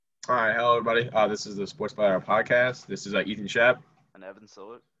All right, hello everybody. This is the Sports Player Podcast. This is Ethan Shep, And Evan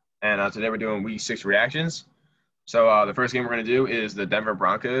Sillitt. and today we're doing Week 6 reactions. So the first game we're going to do is the Denver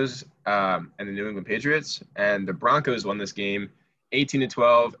Broncos and the New England Patriots, and the Broncos won this game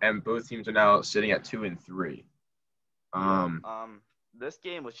 18-12, and both teams are now sitting at 2-3. This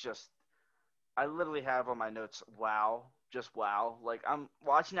game was just, I literally have on my notes, wow, just wow. Like, I'm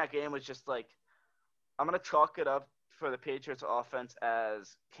watching that game was just like, I'm going to chalk it up for the Patriots offense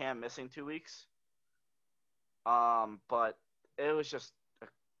as Cam missing 2 weeks. But it was just a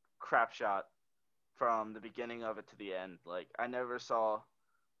crap shot from the beginning of it to the end. Like, I never saw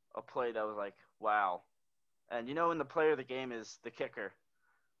a play that was like, wow. And when the player of the game is the kicker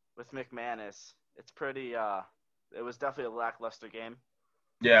with McManus, it's pretty, it was definitely a lackluster game.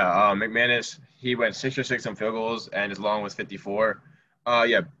 Yeah, McManus, he went 6 for 6 on field goals, and his long was 54.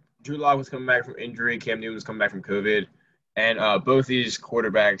 Drew Lock was coming back from injury. Cam Newton was coming back from COVID. And both these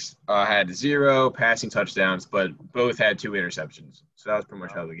quarterbacks had 0 passing touchdowns, but both had 2 interceptions. So that was pretty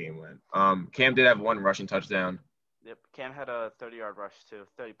much how the game went. Cam did have 1 rushing touchdown. Yep, Cam had a 30-yard rush too,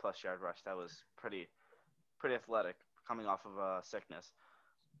 30-plus yard rush. That was pretty athletic coming off of sickness.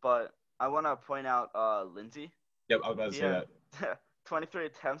 But I want to point out Lindsey. Yep, I was about to say that. 23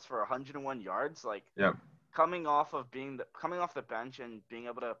 attempts for 101 yards. Like, yep. coming off the bench and being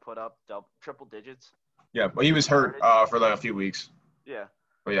able to put up triple digits. Yeah, but he was hurt for like a few weeks. Yeah.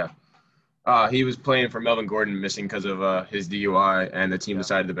 But yeah, he was playing for Melvin Gordon, missing because of his DUI, and the team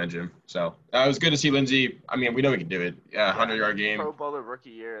decided to bench him. So it was good to see Lindsey. I mean, we know he can do it. 100-yard game. Pro Bowler rookie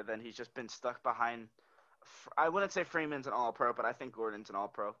year. Then he's just been stuck behind. I wouldn't say Freeman's an All-Pro, but I think Gordon's an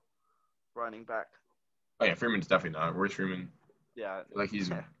All-Pro running back. Oh yeah, Freeman's definitely not. Where's Freeman? Yeah. Like he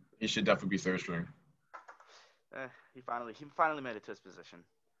should definitely be third string. He finally made it to his position.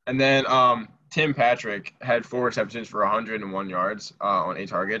 And then Tim Patrick had 4 receptions for 101 yards on 8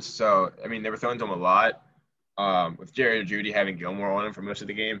 targets. So, I mean, they were throwing to him a lot with Jerry Jeudy having Gilmore on him for most of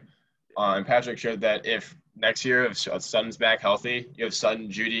the game. And Patrick showed that if next year, if Sutton's back healthy, you have Sutton,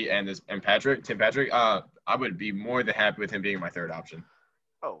 Jeudy, and Tim Patrick, I would be more than happy with him being my third option.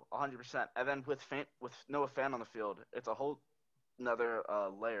 Oh, 100%. And then with Noah Fant on the field, it's a whole another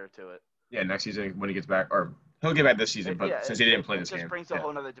layer to it. Yeah, next season when he gets back, or he'll get back this season, but since he didn't play this game. It just brings a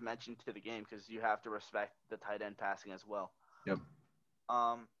whole other dimension to the game because you have to respect the tight end passing as well. Yep.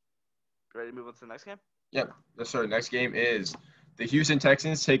 Ready to move on to the next game? Yep. Yes, sir. Next game is the Houston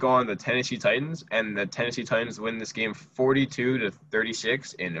Texans take on the Tennessee Titans, and the Tennessee Titans win this game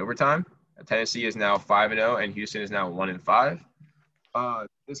 42-36 in overtime. Tennessee is now 5-0, and Houston is now 1-5.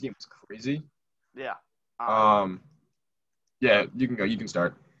 This game is crazy. Yeah. Yeah, you can go. You can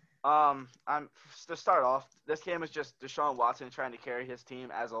start. To start off, this game is just Deshaun Watson trying to carry his team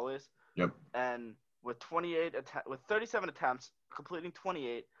as always. Yep. And with 37 attempts, completing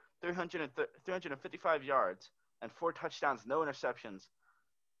 28, 355 yards, and 4 touchdowns, no interceptions.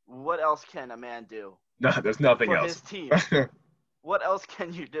 What else can a man do? No, there's nothing else. His team. What else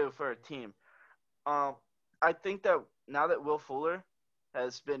can you do for a team? I think that now that Will Fuller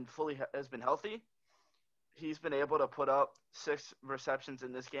has been healthy, he's been able to put up 6 receptions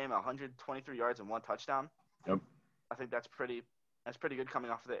in this game, 123 yards and 1 touchdown. Yep. I think that's pretty good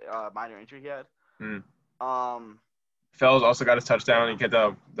coming off the minor injury he had. Fells also got his touchdown. He get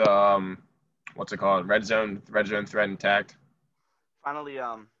the what's it called? Red zone threat intact. Finally,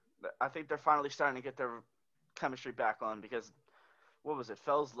 I think they're finally starting to get their chemistry back on because what was it?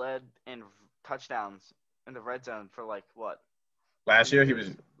 Fells led in touchdowns in the red zone for like what? Last year he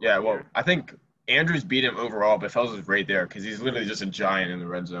was I think Andrews beat him overall, but Fells was right there because he's literally just a giant in the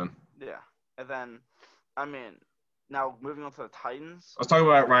red zone. Yeah. And then, I mean, now moving on to the Titans. Let's talk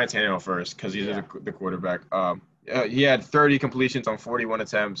about Ryan Tannehill first because he's the quarterback. He had 30 completions on 41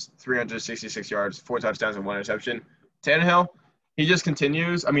 attempts, 366 yards, 4 touchdowns, and 1 interception. Tannehill, he just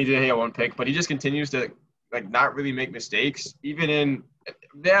continues. I mean, he didn't have 1 pick, but he just continues to not really make mistakes. Even in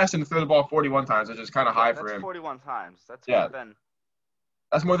they asked him to throw the ball 41 times, which is kind of high for him. 41 times. That's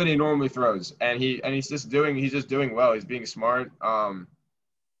That's more than he normally throws, and he's just doing well. He's being smart. Tannehill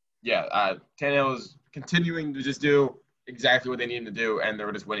is continuing to just do exactly what they need him to do, and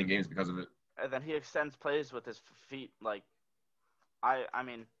they're just winning games because of it. And then he extends plays with his feet. Like, we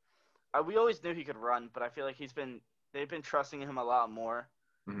always knew he could run, but I feel like they've been trusting him a lot more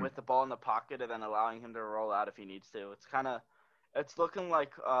with the ball in the pocket and then allowing him to roll out if he needs to. It's looking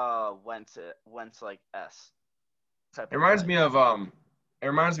like Wentz like S. It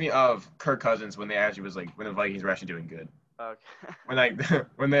reminds me of Kirk Cousins when the Vikings were actually doing good. Okay.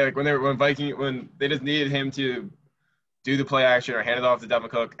 when they just needed him to do the play action or hand it off to Devin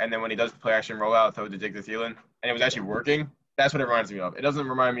Cook, and then when he does the play action rollout, throw it to Dick Thielen, and it was actually working. That's what it reminds me of. It doesn't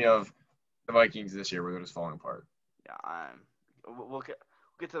remind me of the Vikings this year where they're just falling apart. Yeah, we'll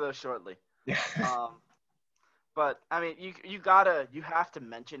get to those shortly. Yeah. But I mean, you have to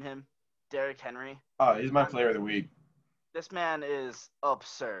mention him, Derrick Henry. He's my player of the week. This man is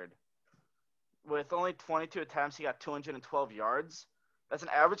absurd. With only 22 attempts, he got 212 yards. That's an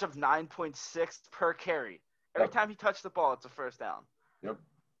average of 9.6 per carry. Every time he touched the ball, it's a first down. Yep.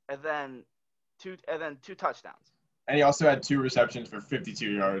 And then two touchdowns. And he also had 2 receptions for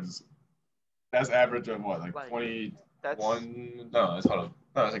 52 yards. That's average of what, like 21? No, hold on.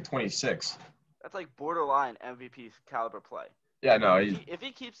 No, it's like 26. That's like borderline MVP caliber play. Yeah, no. If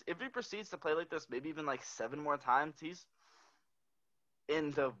he proceeds to play like this, maybe even like 7 more times, he's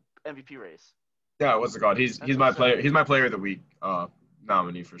in the MVP race. Yeah, what's it called? He's my player. He's my player of the week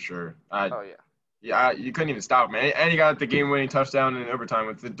nominee for sure. Oh yeah. Yeah, you couldn't even stop him, man. And he got the game-winning touchdown in overtime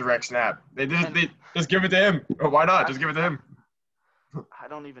with the direct snap. They just give it to him. Why not? Just give it to him. I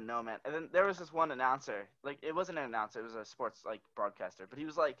don't even know, man. And then there was this one announcer. Like, it wasn't an announcer. It was a sports broadcaster. But he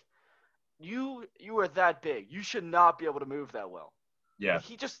was like, "You are that big. You should not be able to move that well." Yeah.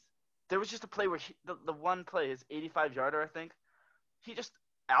 Like, there was just a play where the one play, his 85-yarder, I think, he just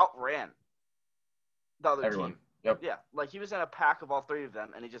outran the other Everyone. team. Yep. Yeah, like he was in a pack of all 3 of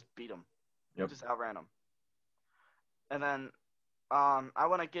them, and he just beat them. Yep. Just outran them. And then I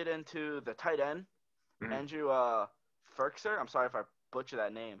want to get into the tight end, Andrew Ferkser. I'm sorry if I butcher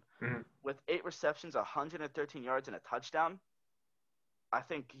that name. Mm-hmm. With 8 receptions, 113 yards, and a touchdown. I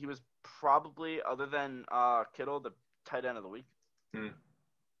think he was probably, other than Kittle, the tight end of the week. Mm-hmm.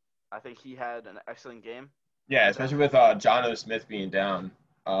 I think he had an excellent game. Yeah, especially with John O. Smith being down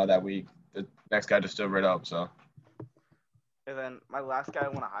that week. The next guy just stood right up, so. And then my last guy I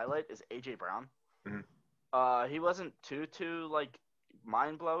want to highlight is A.J. Brown. Mm-hmm. He wasn't too like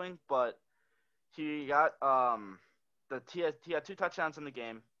mind-blowing, but he got he had 2 touchdowns in the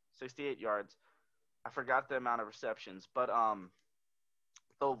game, 68 yards. I forgot the amount of receptions, but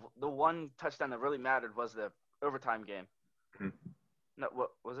the one touchdown that really mattered was the overtime game. Mm-hmm. No,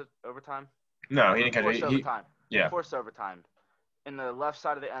 what was it? Overtime? No, he didn't catch it. Overtime. Yeah. Forced overtime. In the left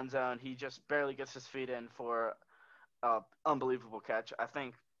side of the end zone, he just barely gets his feet in for an unbelievable catch. I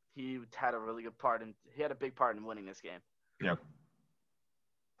think he had a really good part, and he had a big part in winning this game. Yeah.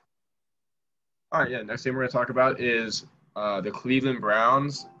 All right, yeah. Next thing we're going to talk about is the Cleveland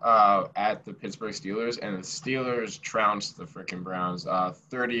Browns at the Pittsburgh Steelers, and the Steelers trounced the freaking Browns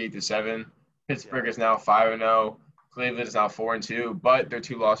 38-7. Pittsburgh is now 5-0. Cleveland is now 4-2, but their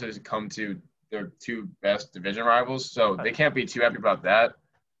 2 losses come to their 2 best division rivals, so they can't be too happy about that.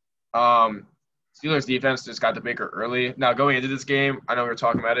 Steelers defense just got to Baker early. Now, going into this game, I know we were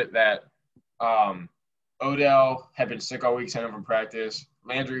talking about it, that Odell had been sick all week, sent him from practice.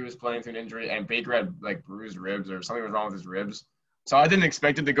 Landry was playing through an injury, and Baker had, like, bruised ribs or something was wrong with his ribs. So I didn't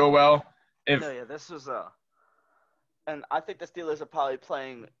expect it to go well. This was and I think the Steelers are probably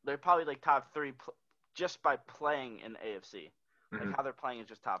playing – they're probably, like, top 3 just by playing in the AFC. Mm-hmm. Like, how they're playing is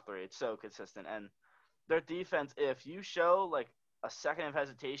just top 3. It's so consistent. And their defense, if you show, like, a second of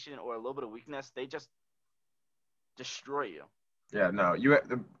hesitation or a little bit of weakness, they just destroy you. Yeah, no.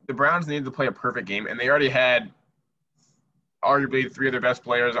 The Browns needed to play a perfect game, and they already had arguably 3 of their best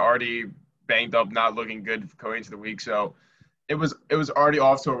players already banged up, not looking good going into the week. So it was already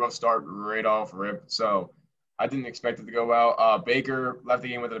off to a rough start right off rip. So I didn't expect it to go well. Baker left the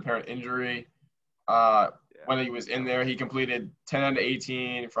game with an apparent injury. When he was in there, he completed 10 out of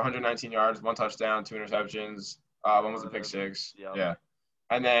 18 for 119 yards, 1 touchdown, 2 interceptions. One was a pick 6. Yep. Yeah.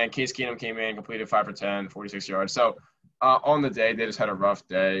 And then Case Keenum came in, completed 5 for 10, 46 yards. So on the day, they just had a rough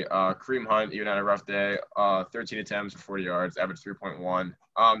day. Kareem Hunt even had a rough day. 13 attempts for 40 yards, average 3.1.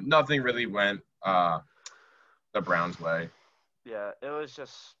 Nothing really went the Browns' way. Yeah, it was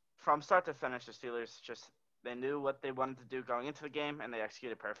just from start to finish, the Steelers they knew what they wanted to do going into the game, and they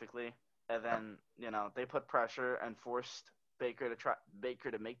executed perfectly. And then, they put pressure and forced Baker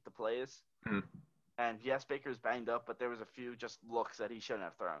to make the plays. Mm-hmm. And yes, Baker's banged up, but there was a few just looks that he shouldn't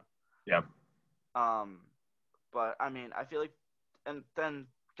have thrown. Yeah. But I mean, I feel like, and then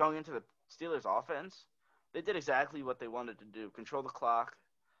going into the Steelers' offense, they did exactly what they wanted to do: control the clock,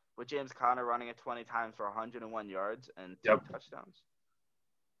 with James Conner running it 20 times for 101 yards and 2 touchdowns.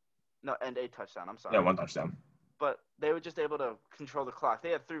 No, and 8 touchdowns. I'm sorry. Yeah, 1 touchdown. But they were just able to control the clock. They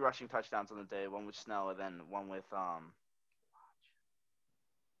had 3 rushing touchdowns on the day, one with Snell and then one with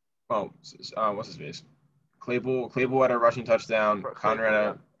what's his face? Claypool had a rushing touchdown.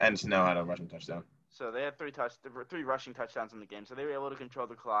 Conner and Snell had a rushing touchdown. So they had 3 rushing touchdowns in the game. So they were able to control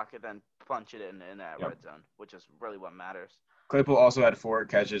the clock and then punch it in that red zone, which is really what matters. Claypool also had 4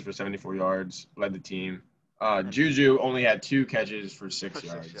 catches for 74 yards, led the team. Juju only had 2 catches for for 6 6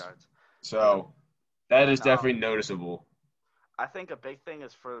 yards. yards. So that is And definitely noticeable. I think a big thing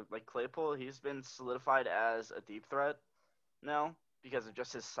is for like Claypool, he's been solidified as a deep threat now because of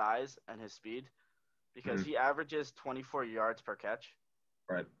just his size and his speed. Because Mhm. he averages 24 yards per catch.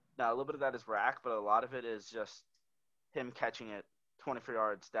 Right. Now a little bit of that is rack, but a lot of it is just him catching it 24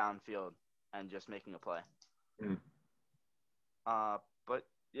 yards downfield and just making a play. Mhm. Uh, but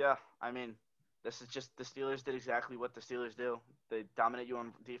yeah, I mean, this is just the Steelers did exactly what the Steelers do. They dominate you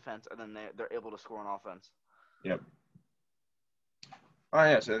on defense, and then they're able to score on offense. Yep. Oh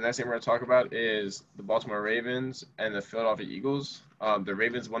yeah. So the next thing we're going to talk about is the Baltimore Ravens and the Philadelphia Eagles. The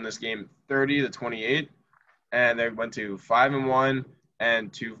Ravens won this game 30-28, and they went to 5-1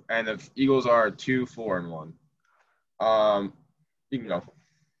 and the Eagles are 2-4-1. You can go.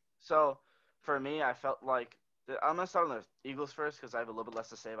 So for me, I felt like I'm gonna start on the Eagles first because I have a little bit less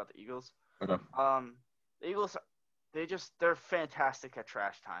to say about the Eagles. Okay. The Eagles, they're fantastic at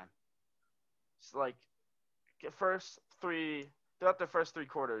trash time. It's like throughout the first 3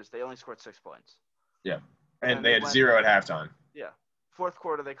 quarters, they only scored 6 points. Yeah. And And then they they had went 0 at halftime. Yeah. Fourth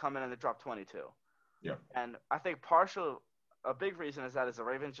quarter, they come in and they drop 22. Yeah. And I think a big reason is the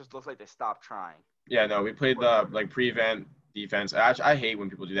Ravens just look like they stopped trying. Yeah, no, we played the like prevent defense. I hate when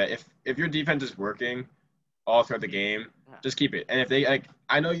people do that. If your defense is working all throughout the game, Yeah. just keep it. And if they like,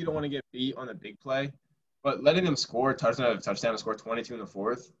 I know you don't want to get beat on the big play, but letting them score touchdown and score 22 in the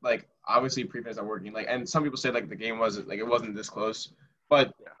fourth, like obviously prevent's not working. Like, and some people say like the game wasn't like it wasn't this close,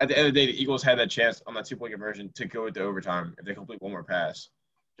 but Yeah. at the end of the day, the Eagles had that chance on that 2-point conversion to go into overtime if they complete one more pass.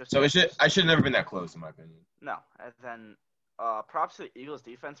 So I should have never been that close in my opinion. No. And then props to the Eagles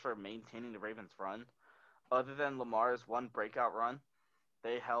defense for maintaining the Ravens run. Other than Lamar's one breakout run,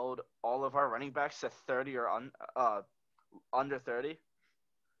 they held all of our running backs to 30 or under 30,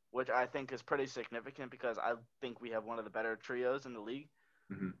 which I think is pretty significant because I think we have one of the better trios in the league.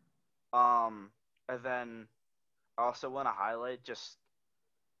 Mm-hmm. And then I also want to highlight just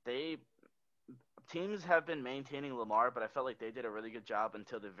they teams have been maintaining Lamar, but I felt like they did a really good job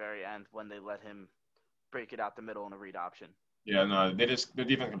until the very end when they let him break it out the middle in a read option. Yeah, no, the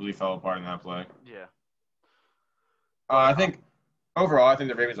defense completely fell apart in that play. Yeah. I think overall, I think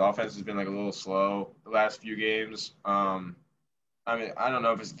the Ravens' offense has been like a little slow the last few games. I mean, I don't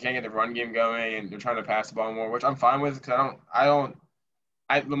know if it's can't get the run game going and they're trying to pass the ball more, which I'm fine with because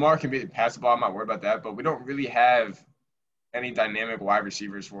Lamar can pass the ball. I'm not worried about that, but we don't really have any dynamic wide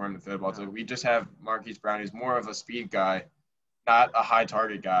receivers for him to throw the ball to. We just have Marquise Brown, who's more of a speed guy, not a high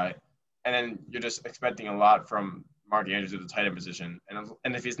target guy, and then you're just expecting a lot from Mark Andrews at the tight end position.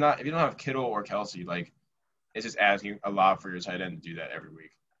 And if you don't have Kittle or Kelsey, like it's just asking a lot for your tight end to do that every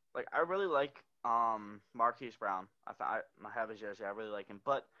week. Like I really like Marquise Brown. I have his jersey. I really like him,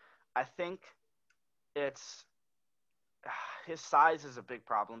 but I think it's his size is a big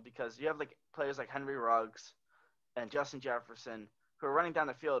problem because you have like players like Henry Ruggs and Justin Jefferson who are running down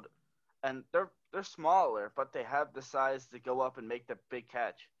the field, and they're smaller, but they have the size to go up and make the big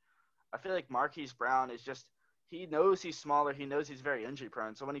catch. I feel like Marquise Brown is just he knows he's smaller. He knows he's very injury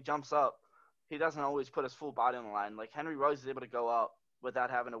prone. So when he jumps up, he doesn't always put his full body on the line. Like Henry Ruggs is able to go up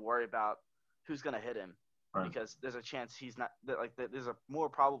without having to worry about who's going to hit him, Right. because there's a chance he's not like there's a more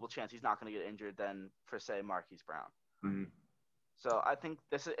probable chance he's not going to get injured than for say Marquise Brown. Mm-hmm. So I think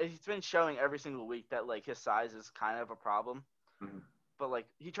he's been showing every single week that like his size is kind of a problem, Mm-hmm. but like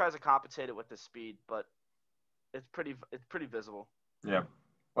he tries to compensate it with his speed, but it's pretty visible. Yeah.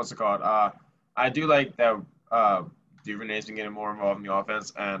 What's it called? I do like that Duvernay's been getting more involved in the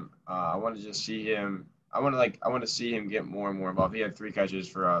offense, and I want to just see him. I want to see him get more and more involved. He had 3 catches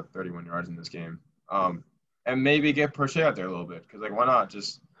for 31 yards in this game. And maybe get Prochet out there a little bit because like why not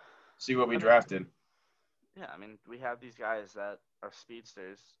just see what we drafted. Yeah, I mean we have these guys that are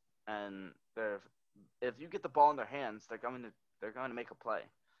speedsters, and if you get the ball in their hands, they're going to make a play.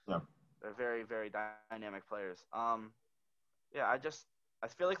 Yeah. They're very very dynamic players. Yeah, I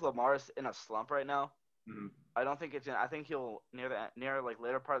feel like Lamar's in a slump right now. Mm-hmm. I don't think I think he'll near like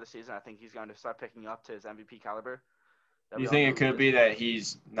later part of the season. I think he's going to start picking up to his MVP caliber. Do you think it could be that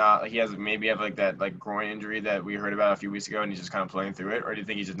he's not like he has maybe have like that like groin injury that we heard about a few weeks ago and he's just kind of playing through it, or do you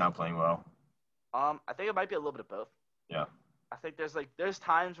think he's just not playing well? I think it might be a little bit of both. Yeah. I think there's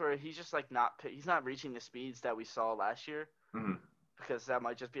times where he's just like he's not reaching the speeds that we saw last year, Mm-hmm. because that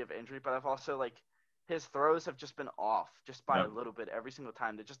might just be of injury. But I've also like his throws have just been off just by a little bit every single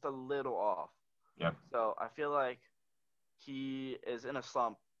time. They're just a little off. Yeah. So I feel like he is in a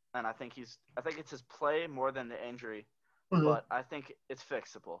slump, and I think it's his play more than the injury, but I think it's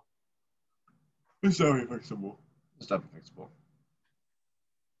fixable. It's definitely fixable. It's definitely fixable.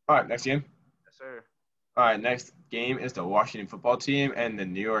 All right, next game. Yes, sir. All right, next game is the Washington football team and the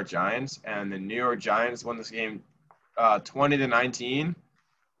New York Giants. And the New York Giants won this game 20-19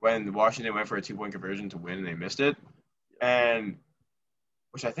 when Washington went for a 2-point conversion to win and they missed it. And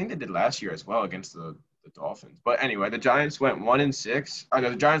which I think they did last year as well against the Dolphins. But anyway, the Giants went 1-6.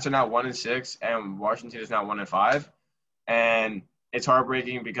 The Giants are now 1-6, and Washington is now 1-5. And it's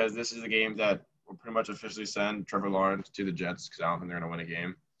heartbreaking because this is a game that will pretty much officially send Trevor Lawrence to the Jets because I don't think they're going to win a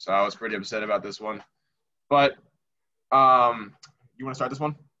game. So I was pretty upset about this one. But you want to start this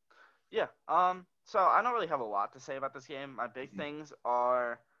one? Yeah. So I don't really have a lot to say about this game. My big things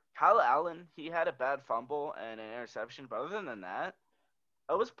are Kyle Allen. He had a bad fumble and an interception, but other than that,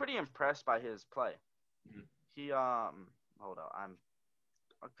 I was pretty impressed by his play. Mhm. He hold on,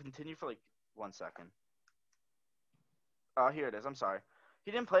 I'll continue for like 1 second. Here it is. I'm sorry.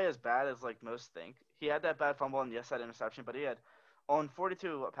 He didn't play as bad as like most think. He had that bad fumble and yes, that interception, but he had on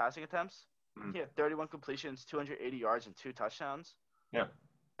 42 passing attempts. Mhm. He had 31 completions, 280 yards, and 2 touchdowns. Yeah.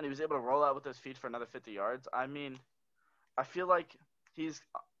 And he was able to roll out with those feet for another 50 yards. I mean, I feel like he's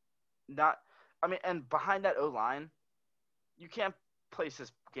not. I mean, and behind that O line, you can't place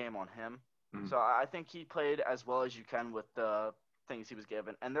this game on him. Mhm. So I think he played as well as you can with the things he was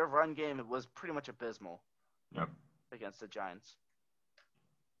given. And their run game was pretty much abysmal. Yep. Against the Giants.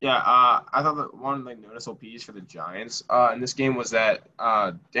 Yeah, I thought that one like noticeable piece for the Giants in this game was that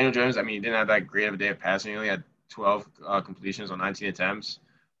Daniel Jones. I mean, he didn't have that great of a day of passing. He only had 12 completions on 19 attempts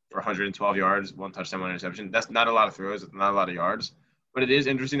for 112 yards, 1 touchdown, 1 interception. That's not a lot of throws. It's not a lot of yards. But it is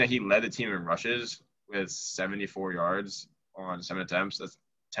interesting that he led the team in rushes with 74 yards on 7 attempts. That's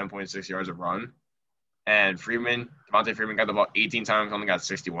 10.6 yards a run. And Devontae Freeman got the ball 18 times, only got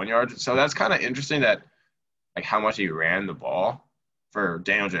 61 yards. So that's kind of interesting that like how much he ran the ball for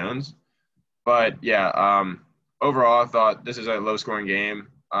Daniel Jones. But yeah, overall, I thought this is a low-scoring game.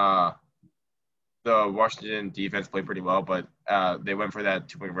 The Washington defense played pretty well, but they went for that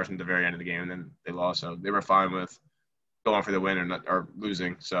 2-point conversion at the very end of the game, and then they lost. So they were fine with going for the win or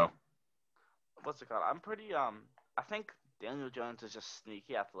losing. So what's it called? I'm pretty I think Daniel Jones is just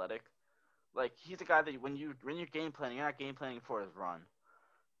sneaky athletic. Like he's a guy that when you're game planning, you're not game planning for his run,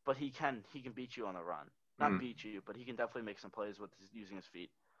 but he can beat you on the run. Not beat you, but he can definitely make some plays with using his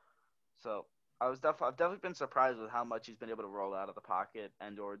feet. So I've definitely been surprised with how much he's been able to roll out of the pocket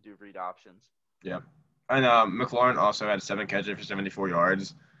and or do read options. yeah, and McLaurin also had 7 catches for 74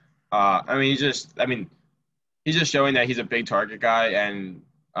 yards. He's just showing that he's a big target guy and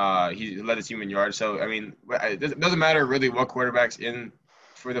he led the team in yards. So I mean, it doesn't matter really what quarterback's in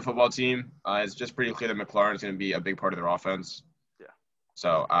for the football team. It's just pretty clear that McLaurin is going to be a big part of their offense. Yeah.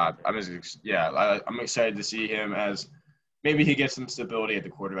 So I'm excited to see him as maybe he gets some stability at the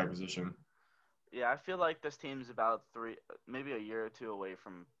quarterback position. Yeah, I feel like this team's about maybe a year or 2 away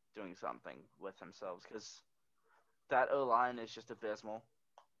from doing something with themselves because that O line is just abysmal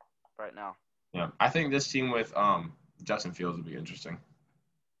right now. Yeah, I think this team with Justin Fields would be interesting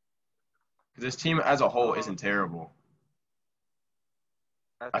because this team as a whole isn't terrible.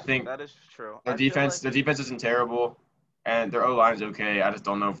 I think that is true. the defense isn't terrible, and their O line is okay. I just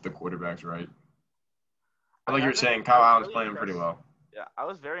don't know if the quarterback's right. Like you were saying, Kyle Allen's really playing pretty well. Yeah, I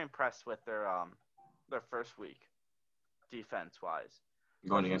was very impressed with their first week, defense wise.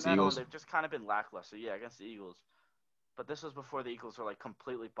 Going against the Eagles, they've just kind of been lackluster. Yeah, against the Eagles, but this was before the Eagles were like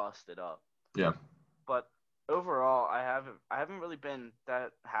completely busted up. Yeah. But overall, I haven't really been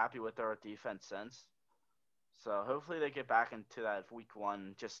that happy with their defense since. So hopefully they get back into that week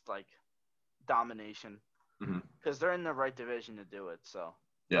 1 just like domination because they're in the right division to do it. So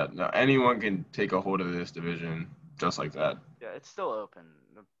yeah, no, anyone can take a hold of this division just like that. Yeah, it's still open.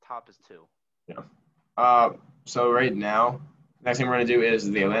 The top is 2. Yeah. So right now, next thing we're gonna do is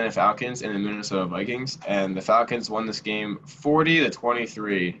the Atlanta Falcons and the Minnesota Vikings, and the Falcons won this game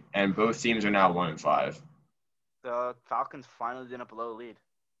 40-23, and both teams are now 1-5. The Falcons finally didn't blow a lead.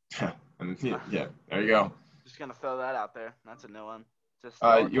 Yeah, there you go. Just gonna throw that out there. That's a new one. Just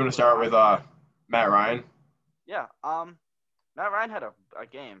you want to start with Matt Ryan? Yeah. Matt Ryan had a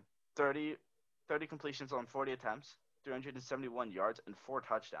game. 30 completions on 40 attempts, 371 yards, and 4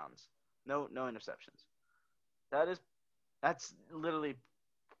 touchdowns. No interceptions. That's literally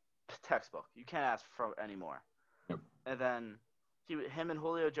textbook. You can't ask for any more. Yep. And then him and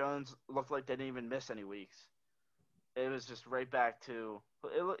Julio Jones looked like they didn't even miss any weeks. It was just right back to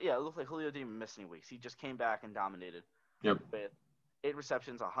it looked like Julio didn't even miss any weeks. He just came back and dominated. Yep. With 8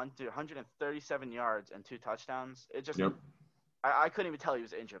 receptions, 137 yards, and 2 touchdowns. It just Yep. I couldn't even tell he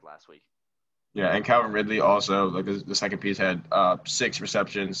was injured last week. Yeah, and Calvin Ridley also, like the second piece, had 6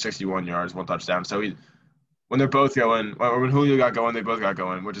 receptions, 61 yards, 1 touchdown. So when they're both going, or when Julio got going, they both got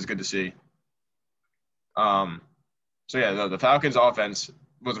going, which is good to see. Um, so yeah, the Falcons offense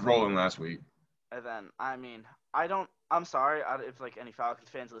was rolling last week. And then, I mean, I'm sorry if like any Falcons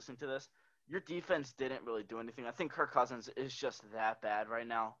fans listening to this. Your defense didn't really do anything. I think Kirk Cousins is just that bad right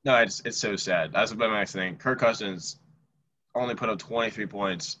now. No, it's so sad. That's what my thing. Kirk Cousins only put up 23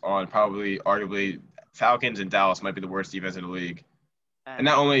 points on probably arguably Falcons and Dallas might be the worst defense in the league. And And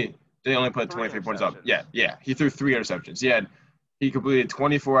not only did he only put three 23 points up, yeah, interceptions. yeah, he threw 3 interceptions. He completed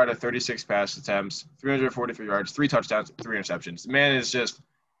 24 out of 36 pass attempts, 343 yards, 3 touchdowns, 3 interceptions. The man is just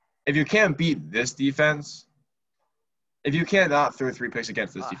if you can't beat this defense, if you cannot throw 3 picks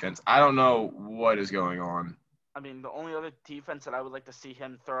against this Uh, defense, I don't know what is going on. I mean, the only other defense that I would like to see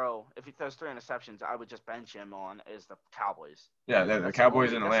him throw, if he throws 3 interceptions, I would just bench him on is the Cowboys. Yeah, the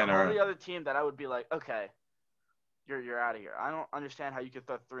Cowboys in That's the Atlanta are only other team that I would be like, okay, you're out of here. I don't understand how you could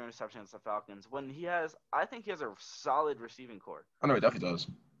throw 3 interceptions against the Falcons when I think he has a solid receiving core. I know he definitely does.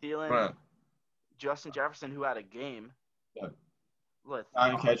 Thielen, But, Justin Jefferson, who had a game yeah, with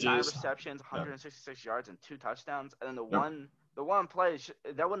 9 catches. 9 receptions, Yeah. 166 yards, and 2 touchdowns, and then Yep. the one play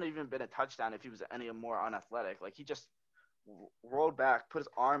that wouldn't have even been a touchdown if he was any more unathletic. Like he just rolled back, put his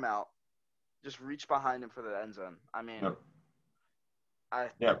arm out, just reached behind him for the end zone. I mean, Yep. I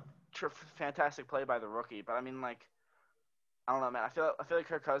Yep. fantastic play by the rookie, but I mean, like, I don't know, man. I feel like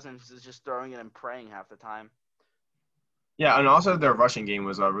Kirk Cousins is just throwing it and praying half the time. Yeah, and also their rushing game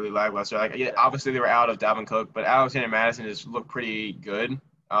was really lackluster. Like, yeah, obviously they were out of Dalvin Cook, but Alexander Madison has looked pretty good,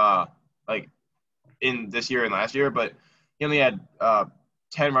 like in this year and last year. But he only had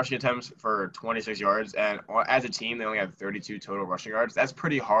 10 rushing attempts for 26 yards, and as a team, they only had 32 total rushing yards. That's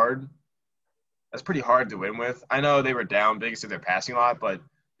pretty hard. That's pretty hard to win with. I know they were down big, so they're passing a lot, but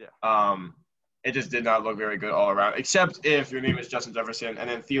Yeah. it just did not look very good all around. Except if your name is Justin Jefferson, and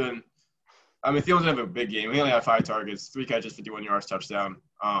then Thielen. I mean, Thielen didn't have a big game. He only had 5 targets, 3 catches, 51 yards, touchdown.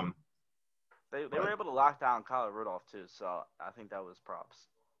 They were able to lock down Kyle Rudolph too, so I think that was props.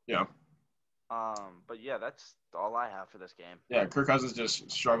 Yeah. But yeah, that's all I have for this game. Yeah, Kirk Cousins just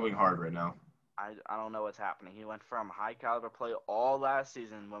struggling hard right now. I don't know what's happening. He went from high caliber play all last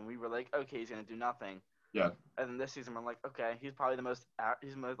season when we were like, okay, he's gonna do nothing. Yeah. And then this season we're like, okay, he's probably the most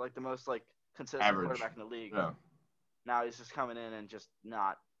consistent Average. quarterback in the league. Yeah. Now he's just coming in and just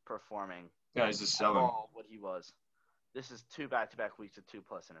not performing. Yeah, he's just At selling. all what he was. This is 2 back-to-back weeks of 2+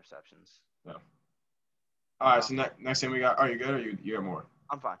 interceptions. Yeah. All right, so next thing we got – are you good or you got more?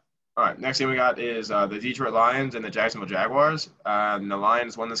 I'm fine. All right, next thing we got is the Detroit Lions and the Jacksonville Jaguars. And the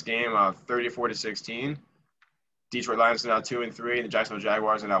Lions won this game 34-16. Detroit Lions are now 2-3, and the Jacksonville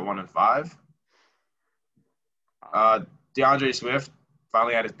Jaguars are now 1-5. DeAndre Swift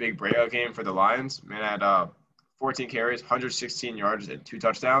finally had his big breakout game for the Lions. Man had 14 carries, 116 yards, and 2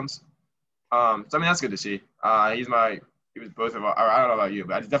 touchdowns. So I mean that's good to see. He was both of our. I don't know about you,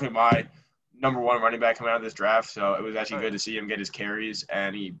 but he's definitely my number 1 running back coming out of this draft. So it was actually good to see him get his carries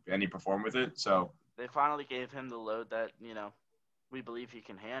and he performed with it. So they finally gave him the load that we believe he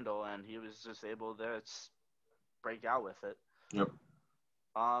can handle, and he was just able to break out with it. Yep.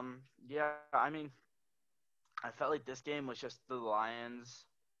 Yeah, I mean, I felt like this game was just the Lions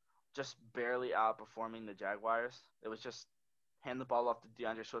just barely outperforming the Jaguars. It was just hand the ball off to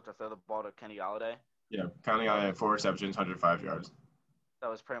DeAndre Swift or throw the ball to Kenny Golladay. Yeah, Kenny Golladay had 4 receptions, 105 yards.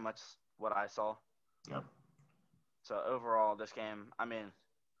 That was pretty much what I saw. Yep. So overall, this game, I mean,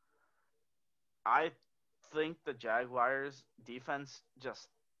 I think the Jaguars' defense just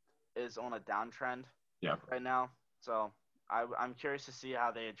is on a downtrend right now. So I'm curious to see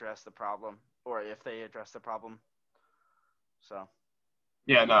how they address the problem, or if they address the problem. So.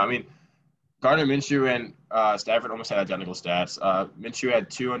 Yeah, no, I mean, Gardner Minshew and Stafford almost had identical stats. Minshew had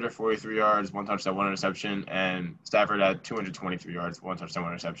 243 yards, 1 touchdown, 1 interception, and Stafford had 223 yards, 1 touchdown,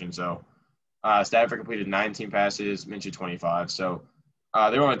 1 interception. So Stafford completed 19 passes, Minshew 25. So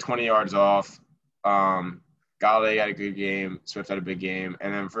they were only 20 yards off. Golladay had a good game. Swift had a big game.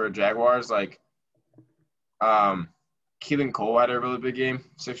 And then for Jaguars, Keelan Cole had a really big game,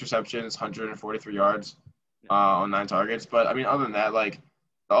 6 receptions, 143 yards on 9 targets. But, I mean, other than that,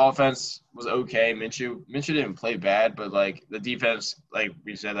 the offense was okay. Minshew didn't play bad, but, the defense, like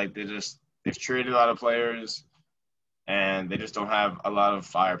we said, they've traded a lot of players, and they just don't have a lot of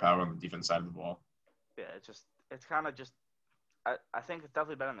firepower on the defense side of the ball. Yeah, it's kind of just – I think it's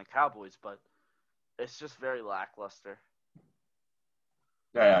definitely better than the Cowboys, but it's just very lackluster.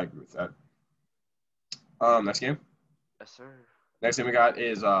 Yeah, I agree with that. Next game? Yes, sir. Next game we got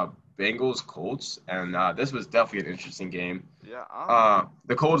is Bengals Colts, and this was definitely an interesting game. Yeah.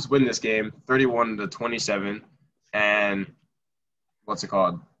 The Colts win this game, 31-27, and what's it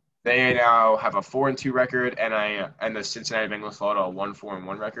called? They now have a 4-2 record, and the Cincinnati Bengals fall to a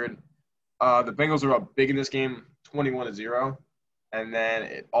 1-4-1 record. The Bengals were up big in this game, 21-0, and then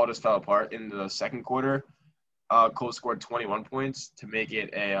it all just fell apart in the second quarter. Colts scored 21 points to make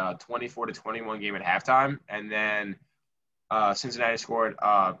it a 24-21 game at halftime, and then Cincinnati scored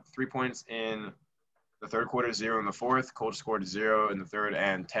 3 points in the third quarter, 0 in the fourth. Colts scored 0 in the third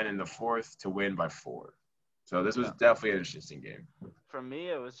and 10 in the fourth to win by 4. So this was definitely an interesting game. For me,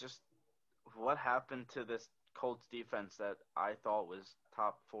 it was just what happened to this Colts defense that I thought was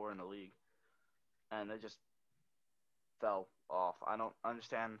top 4 in the league, and they just fell off. I don't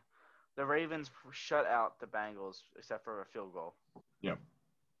understand. The Ravens shut out the Bengals except for a field goal. Yep.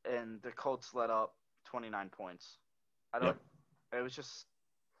 And the Colts let up 29 points. I don't. Yep. It was just.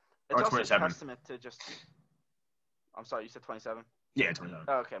 It's also 27. A testament to just. I'm sorry, you said 27? Yeah, 27.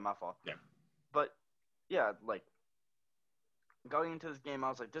 Oh, okay, my fault. Yeah. But yeah, like going into this game, I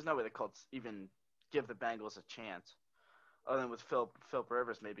was like, "There's no way the Colts even give the Bengals a chance." Other than with Philip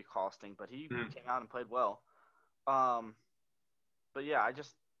Rivers maybe costing, but he came out and played well. But yeah,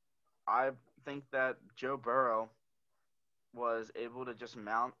 I think that Joe Burrow was able to just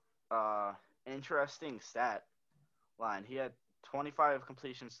mount interesting stat line. He had 25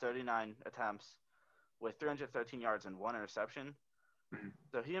 completions, 39 attempts with 313 yards and 1 interception. Mm-hmm.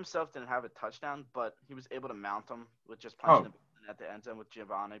 So he himself didn't have a touchdown, but he was able to mount them with just punching them at the end zone with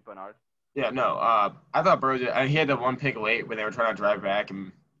Giovanni Bernard. Yeah, no. I thought Burrow he had the one pick late when they were trying to drive back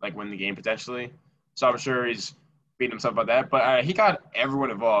and like win the game potentially. So I'm sure he's beating himself about that. But he got everyone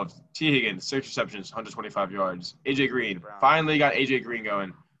involved. T. Higgins, 6 receptions, 125 yards. AJ Green finally got AJ Green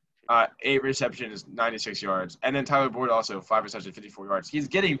going. 8 receptions, 96 yards. And then Tyler Boyd also 5 receptions, 54 yards. He's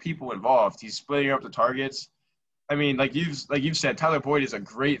getting people involved. He's splitting up the targets. I mean, like you've said, Tyler Boyd is a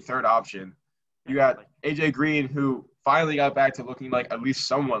great third option. You got AJ Green, who finally got back to looking like at least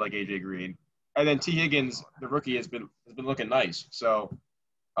somewhat like AJ Green, and then T. Higgins, the rookie, has been looking nice. So,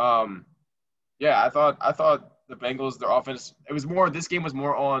 yeah, I thought the Bengals, their offense, this game was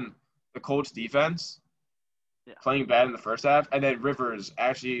more on the Colts defense, playing bad in the first half, and then Rivers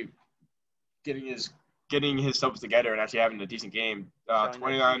actually getting his subs together and actually having a decent game.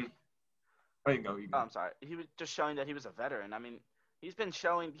 29. You go. Oh, I'm sorry. He was just showing that he was a veteran. I mean, he's been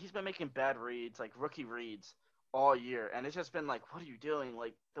making bad reads, like rookie reads, all year, and it's just been like, what are you doing?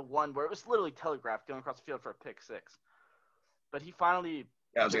 Like the one where it was literally telegraphed going across the field for a pick 6. But he finally.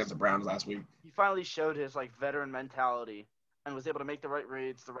 Yeah, it was against the Browns last week. He finally showed his like veteran mentality and was able to make the right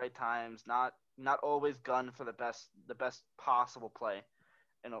reads, the right times, not always gun for the best possible play,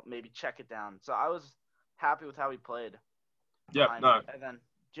 and maybe check it down. So I was happy with how he played. Yeah, no. And then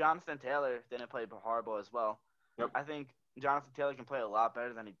Jonathan Taylor didn't play horrible as well. Yep. I think Jonathan Taylor can play a lot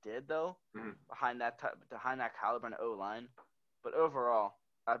better than he did though, behind that caliber and O-line. But overall,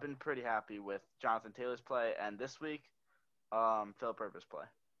 I've been pretty happy with Jonathan Taylor's play, and this week, Philip Rivers' play.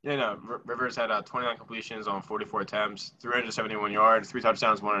 Yeah, no. Rivers had 29 completions on 44 attempts, 371 yards, 3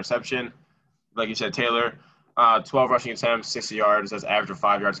 touchdowns, 1 interception. Like you said, Taylor, 12 rushing attempts, 60 yards. That's average of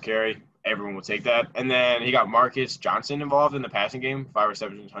 5 yards carry. Everyone will take that. And then he got Marcus Johnson involved in the passing game, 5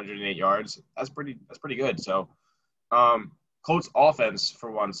 receptions, 108 yards. That's pretty good. So, Colts offense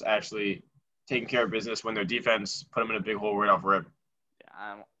for once actually taking care of business when their defense put them in a big hole right off rip.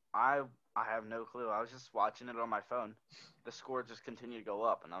 Yeah, I have no clue. I was just watching it on my phone. The score just continued to go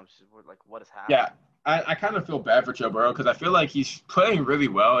up, and I was just like, what is happening? Yeah, I kind of feel bad for Joe Burrow because I feel like he's playing really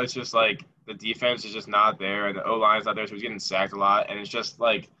well. It's just like the defense is just not there, and the O-line's not there, so he's getting sacked a lot. And it's just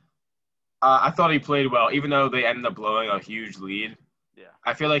like I thought he played well, even though they ended up blowing a huge lead. Yeah.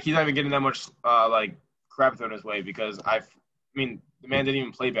 I feel like he's not even getting that much like crap thrown his way because I mean, the man didn't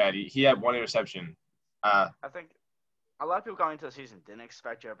even play bad. He had 1 interception. I think a lot of people going into the season didn't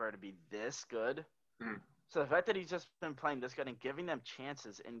expect Joe Burrow to be this good. Mm-hmm. So the fact that he's just been playing this good and giving them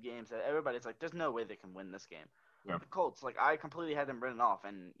chances in games that everybody's like, there's no way they can win this game. Yeah. The Colts, like I completely had them written off,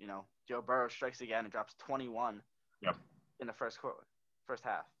 and Joe Burrow strikes again and drops 21. Yep. In the first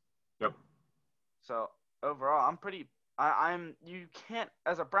half. Yep. So overall, I'm pretty. I'm. You can't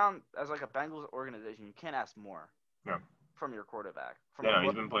as a Bengals organization, you can't ask more. Yeah. From your quarterback.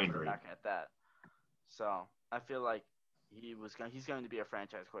 He's been playing great at that. So I feel like he's going to be a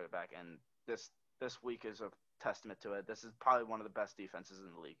franchise quarterback, and this week is a testament to it. This is probably one of the best defenses in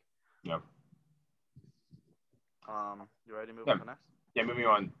the league. Yep. You ready to move on to next? Yeah, moving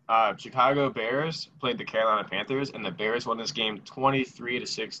on. Chicago Bears played the Carolina Panthers, and the Bears won this game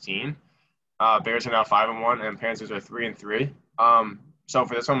 23-16. Bears are now 5-1, and Panthers are 3-3. So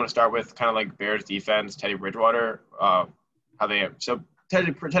for this one, I'm going to start with kind of like Bears defense, Teddy Bridgewater. Teddy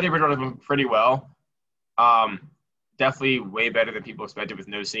Bridgewater been pretty well. Definitely way better than people expected with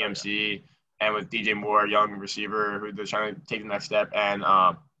no CMC and with DJ Moore, young receiver who's trying to take the next step, and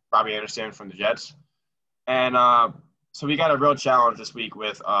Robbie Anderson from the Jets. And so we got a real challenge this week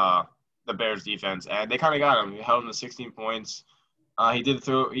with the Bears defense, and they kind of got him. He held him to 16 points. He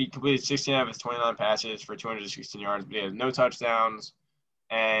completed 16 out of his 29 passes for 216 yards, but he had no touchdowns,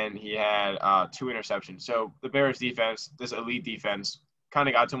 and he had 2 interceptions. So the Bears defense, this elite defense, kind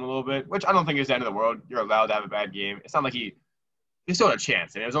of got to him a little bit, which I don't think is the end of the world. You're allowed to have a bad game. It's not like he still had a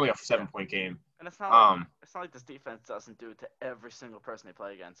chance, and it was only a 7-point game. And it's not like this defense doesn't do it to every single person they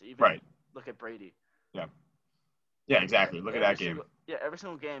play against. Even right. Look at Brady. Yeah. Yeah, exactly. Look at that game. Every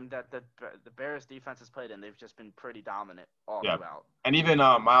single game that the Bears defense has played in, they've just been pretty dominant all throughout. And even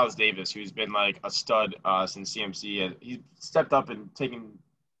Miles Davis, who's been like a stud since CMC, he stepped up and taken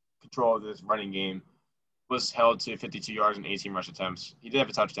control of this running game, was held to 52 yards and 18 rush attempts. He did have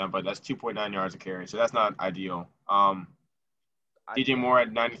a touchdown, but that's 2.9 yards a carry, so that's not ideal. DJ Moore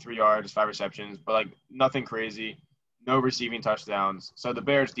had 93 yards, 5 receptions, but like nothing crazy, no receiving touchdowns. So the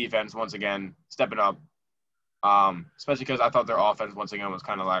Bears defense, once again, stepping up. Especially because I thought their offense once again was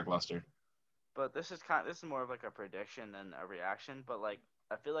kind of lackluster. But this is more of like a prediction than a reaction. But like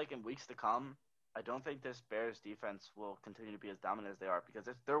I feel like in weeks to come, I don't think this Bears defense will continue to be as dominant as they are because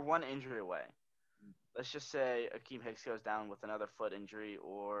they're one injury away. Let's just say Akeem Hicks goes down with another foot injury,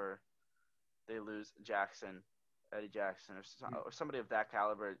 or they lose Eddie Jackson, or somebody of that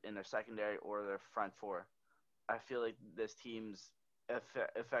caliber in their secondary or their front four. I feel like this team's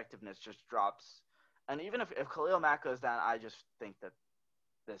effectiveness just drops. And even if Khalil Mack goes down, I just think that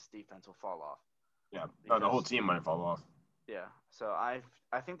this defense will fall off. Yeah, the whole team might fall off. Yeah, so I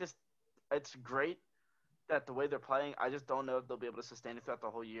think it's great that the way they're playing, I just don't know if they'll be able to sustain it throughout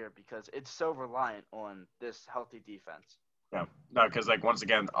the whole year because it's so reliant on this healthy defense. Yeah, no, because like once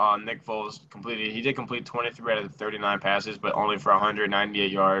again, Nick Foles he did complete 23 out of 39 passes, but only for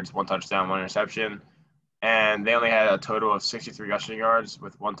 198 yards, 1 touchdown, 1 interception. And they only had a total of 63 rushing yards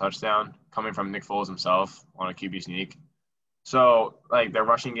with 1 touchdown coming from Nick Foles himself on a QB sneak. So, like, their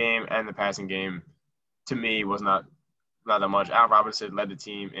rushing game and the passing game, to me, was not that much. Al Robinson led the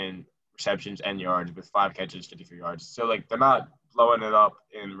team in receptions and yards with 5 catches, 53 yards. So, like, they're not blowing it up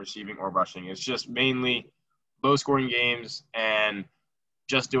in receiving or rushing. It's just mainly low-scoring games and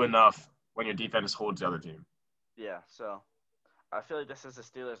just do enough when your defense holds the other team. Yeah, so – I feel like this is the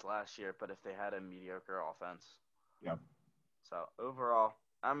Steelers last year, but if they had a mediocre offense. Yep. So, overall,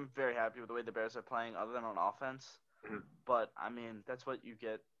 I'm very happy with the way the Bears are playing other than on offense. Mm-hmm. But, I mean, that's what you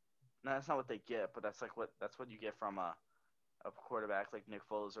get. No, that's not what they get, but that's what you get from a quarterback like Nick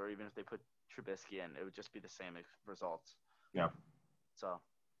Foles, or even if they put Trubisky in, it would just be the same results. Yeah. So,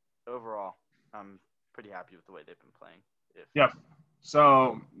 overall, I'm pretty happy with the way they've been playing. Yep.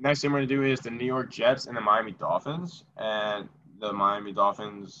 So, next thing we're going to do is the New York Jets and the Miami Dolphins. And the Miami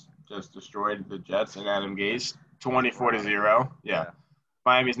Dolphins just destroyed the Jets and Adam Gase 24-0. Yeah.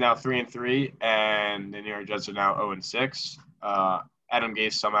 Miami's now 3-3, and the New York Jets are now 0-6. Adam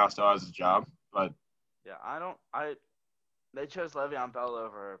Gase somehow still has his job, but they chose Le'Veon Bell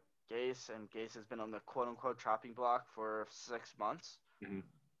over Gase, and Gase has been on the quote-unquote chopping block for 6 months. Mm-hmm.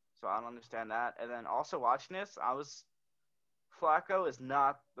 So I don't understand that. And then also watching this, Flacco is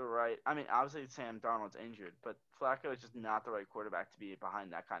not the right – I mean, obviously Sam Darnold's injured, but Flacco is just not the right quarterback to be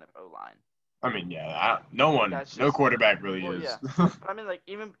behind that kind of O-line. I mean, yeah, no quarterback really is. Yeah. But I mean, like,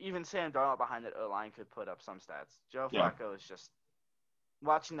 even Sam Darnold behind that O-line could put up some stats. Joe Flacco is just –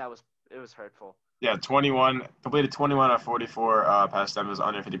 watching that was hurtful. Yeah, completed 21 out of 44 pass attempts,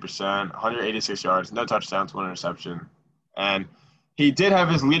 under 50%, 186 yards, no touchdowns, 1 interception. And he did have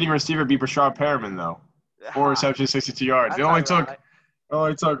his leading receiver be Brashad Perriman, though. 4 receptions, 62 yards. It only took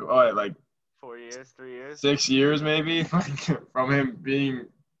like 4 years, 3 years, 6 years maybe, from him being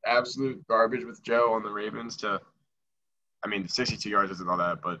absolute garbage with Joe on the Ravens to, I mean, 62 yards isn't all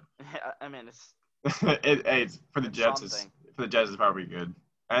that, but I mean it's it's for the Jets. It's probably good.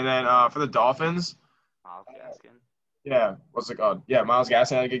 And then for the Dolphins, Myles Gaskin. Yeah, what's it called? Yeah, Myles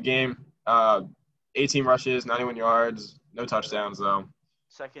Gaskin had a good game. 18 rushes, 91 yards, no touchdowns though.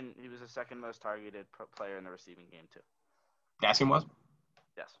 He was the second most targeted player in the receiving game too. Gaskin was?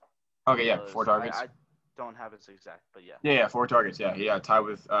 Yes. Okay, yeah, 4 targets. I don't have his exact, but yeah. Yeah, 4 targets. Yeah, he tied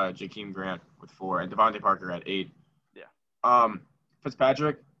with Jakeem Grant with 4, and Devontae Parker had 8. Yeah.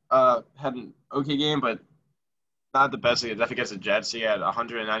 Fitzpatrick had an okay game, but not the best. Definitely against the Jets. He had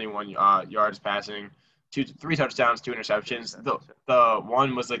 191 yards passing, 3 touchdowns, 2 interceptions. The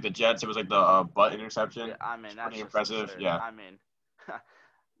one was like the Jets. It was like the butt interception. Yeah, I mean, that's pretty impressive. Absurd. Yeah. I mean,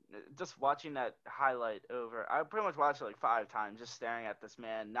 just watching that highlight over, I pretty much watched it like 5 times, just staring at this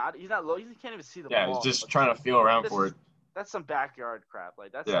man. He's not low. He can't even see the ball. Yeah, he's just trying to feel around for it. That's some backyard crap.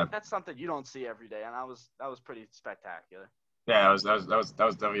 Like that's something you don't see every day, and that was pretty spectacular. Yeah, that was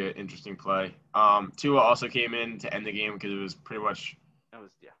definitely an interesting play. Tua also came in to end the game because it was pretty much It was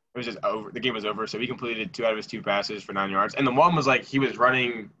yeah. it was just over. The game was over, so he completed two out of his two passes for 9 yards, and the one was like he was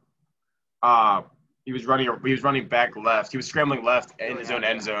running. Uh, he was running back left. He was scrambling left in Really his own high,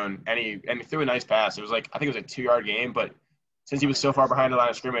 end yeah. zone, and he threw a nice pass. It was like I think it was a 2 yard game, but since he I was mean, so but far still, behind the line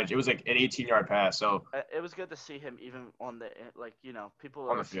of scrimmage, it was like an 18-yard pass. So it was good to see him even on the like people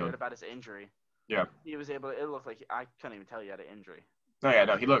on the are field, scared about his injury. yeah. He was able. It looked like I couldn't even tell you had an injury. No, yeah,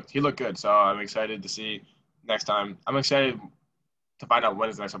 no, he looked good. So I'm excited to see next time. I'm excited to find out when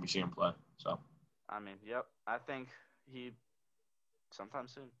is the next time we see him play. So I mean, yep. I think he sometime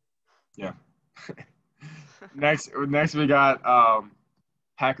soon. yeah. Next we got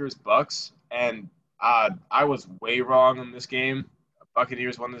Packers Bucks, and I was way wrong in this game.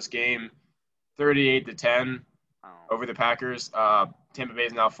 Buccaneers won this game 38-10 Oh, over the Packers. Tampa Bay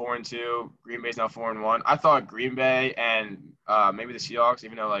is now 4-2. Green Bay is now 4-1. I thought Green Bay and maybe the Seahawks,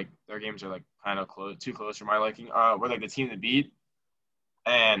 even though like their games are like kind of close, too close for my liking, were like the team to beat.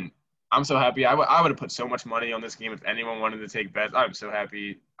 And I'm so happy. I would have put so much money on this game if anyone wanted to take bets. I'm so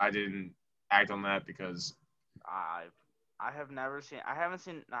happy I didn't act on that because I I have never seen. I haven't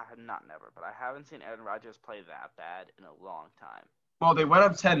seen. Not never, but I haven't seen Aaron Rodgers play that bad in a long time. well they went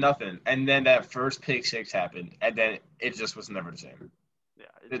up 10-0, and then that first pick six happened, and then it just was never the same.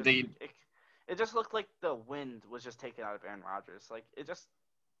 Yeah, They it just looked like the wind was just taken out of Aaron Rodgers. Like it just,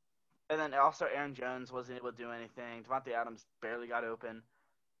 and then also Aaron Jones wasn't able to do anything. Devontae Adams barely got open.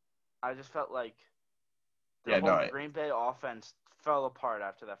 I just felt like the yeah whole no Green Bay offense fell apart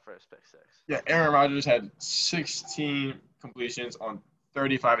after that first pick six. yeah Aaron Rodgers had 16 completions on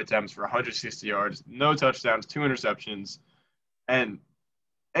 35 attempts for 160 yards, no touchdowns, two interceptions, and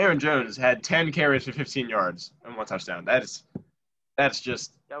Aaron Jones had 10 carries for 15 yards and one touchdown. That's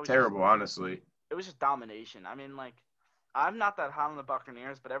just That was just terrible, honestly. it was just domination. I mean, like I'm not that hot on the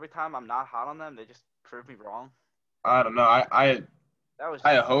Buccaneers, but every time I'm not hot on them, they just prove me wrong. I don't know. That was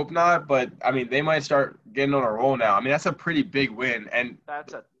I just hope not, but I mean they might start getting on a roll now. I mean that's a pretty big win, and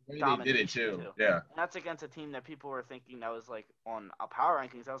that's a the way they did it domination too. too. Yeah, And that's against a team that people were thinking that was like on a power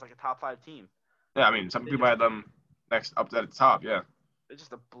rankings. That was like a top five team. yeah. I mean some They people just had them next up at the top. Yeah, they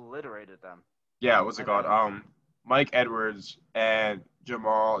just obliterated them. yeah. What's it And called? then Mike Edwards and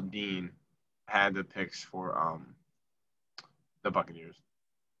Jamal Dean had the picks for the Buccaneers.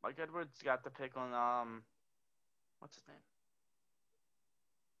 Mike Edwards got the pick on what's his name?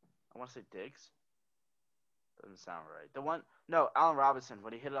 I want to say Diggs. Doesn't sound right. The one no Allen Robinson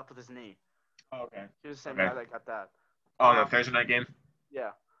when he hit it up with his knee. Oh, okay. He was the same Okay. guy that got that. Oh, the Um, Thursday night game.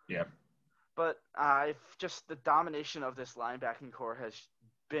 yeah. Yeah. But I've just the domination of this linebacking core has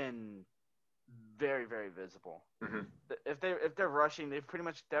been very, very visible. Hmm. If they're rushing, they pretty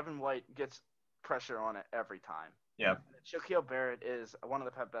much Devin White gets pressure on it every time. Yeah. Shaquille Barrett is one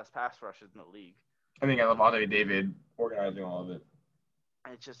of the best pass rushers in the league. I think I love Levante David organizing all of it.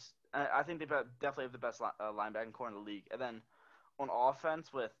 And it's just I think they definitely have the best linebacking core in the league. And then on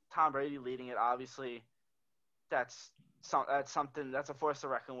offense with Tom Brady leading it, obviously that's something that's a force to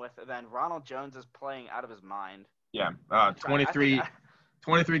reckon with. And then Ronald Jones is playing out of his mind. Yeah. I think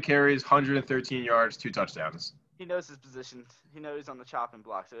 23 carries, 113 yards, two touchdowns. he knows his position. He knows he's on the chopping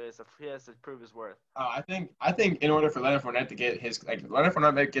block, so he has to prove his worth. I think in order for Leonard Fournette to get Leonard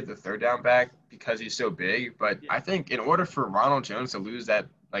Fournette might get the third down back because he's so big, but Yeah. I think in order for Ronald Jones to lose that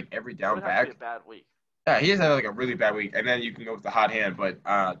like every It down would have to back, be a bad week. yeah, he has had like a really bad week, and then you can go with the hot hand. But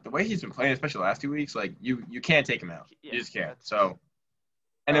the way he's been playing, especially the last 2 weeks, like you can't take him out. Yeah, You just can't. that's- So,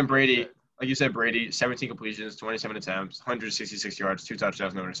 and then That being Brady, said, like you said, Brady, 17 completions, 27 attempts, 166 yards, two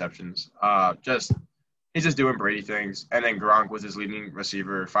touchdowns, no interceptions. He's just doing Brady things. And then Gronk was his leading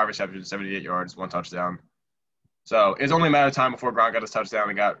receiver, 5 receptions, 78 yards, one touchdown. So it was only a matter of time before Gronk got his touchdown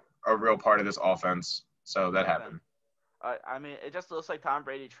and got a real part of this offense. So that happened. I mean, it just looks like Tom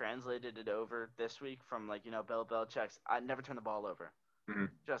Brady translated it over this week from like Bill Belichick's. I never turn the ball over. Mhm.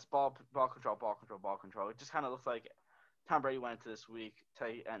 Just ball control, ball control, ball control. It just kind of looks like Tom Brady went into this week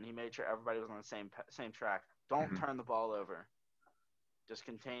and he made sure everybody was on the same track. Don't Mhm. turn the ball over. Just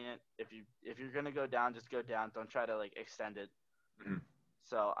contain it. If you're gonna go down, just go down. Don't try to like extend it. Mhm.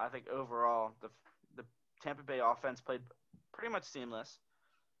 So I think overall the Tampa Bay offense played pretty much seamless,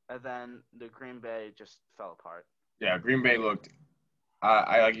 and then the Green Bay just fell apart. Yeah, Green Bay looked.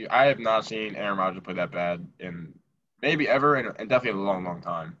 I like you. I have not seen Aaron Rodgers play that bad in maybe ever, and definitely a long, long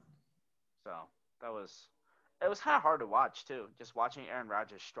time. So it was kind of hard to watch too. Just watching Aaron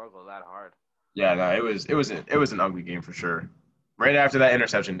Rodgers struggle that hard. Yeah, no, it was an ugly game for sure. Right after that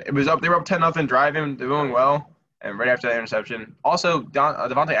interception, it was up. They were up 10-0, driving, doing well, and right after that interception, also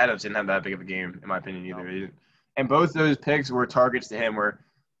Devontae Adams didn't have that big of a game in my opinion either. No. And both those picks were targets to him where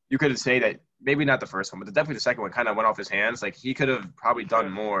you could say that maybe not the first one, but definitely the second one kind of went off his hands. Like he could have probably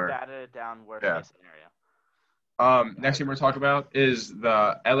done more. Batted it down worst Yeah. case scenario. Next thing we're going to talk about is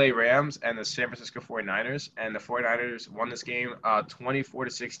the LA Rams and the San Francisco 49ers. And the 49ers won this game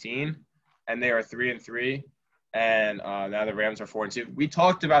 24-16, and they are 3-3. And now the Rams are 4-2. We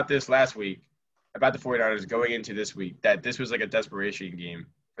talked about this last week about the 49ers going into this week, that this was like a desperation game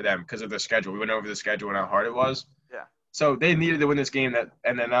for them because of the schedule. We went over the schedule and how hard it was. Yeah. So they needed to win this game.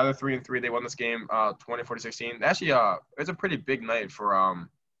 And then now they're 3-3. They won this game 24-16. Actually, it was a pretty big night for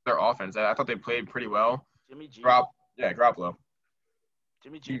their offense. I thought they played pretty well. Jimmy G. Garoppolo.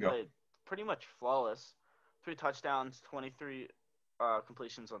 Jimmy G played pretty much flawless. 3 touchdowns, 23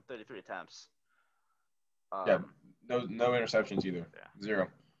 completions on 33 attempts. No interceptions either. Yeah. 0.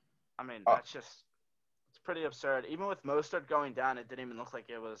 I mean, that's just it's pretty absurd. Even with Mostert going down, it didn't even look like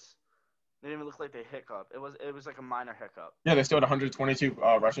it was. It didn't even look like they hiccup. It was like a minor hiccup. Yeah, they still had 122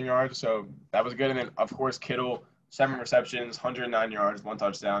 rushing yards, so that was good. And then of course Kittle, 7 receptions, 109 yards, 1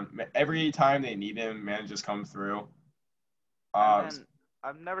 touchdown. Every time they need him, man just comes through. And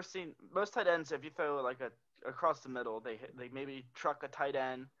I've never seen most tight ends. If you throw like across the middle, they maybe truck a tight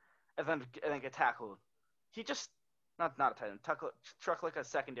end and then get tackled. He just not a tight end, truck like a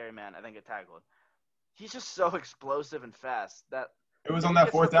secondary man and then get tackled. He's just so explosive and fast that it was on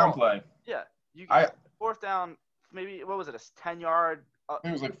that 4th down play. Yeah, 4th down. Maybe what was it? A 10-yard. I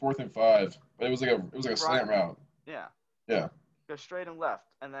think it was like 4th and 5, but it was like a slant route. Yeah. Yeah. Go straight and left,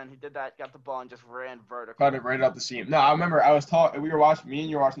 and then he did that, got the ball, and just ran vertical. Cut it right up the seam. No, I remember we were watching. Me and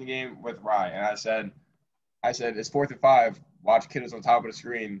you were watching the game with Rye, and I said it's 4th and 5. Watch Kittle's on top of the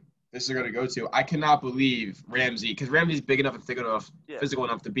screen. This is going to go to. I cannot believe Ramsey, because Ramsey's big enough and thick enough, physical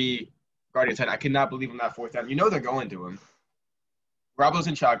enough to be guardian 10. I cannot believe him that 4th down. You know they're going to him. Garoppolo's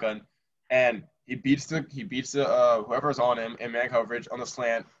in shotgun, and he beats the whoever's on him in man coverage on the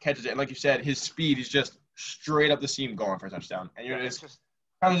slant, catches it, and like you said, his speed is just straight up the seam going for a touchdown. And you're just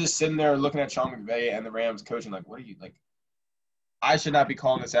kind of just sitting there looking at Sean McVay and the Rams coaching like, what are you like? I should not be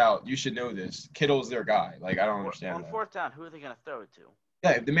calling this out. You should know this. Kittle's their guy. Like, I don't understand on that. 4th down, who are they going to throw it to?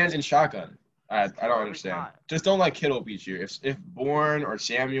 Yeah, the man's in shotgun. I don't understand. Time. Just don't let Kittle beat you. If Bourne or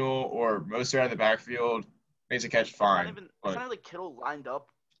Samuel or Mostert out of the backfield makes a catch, fine. It's not even like Kittle lined up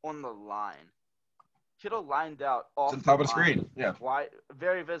on the line. Kittle lined out off the top of the screen. Yeah. Why?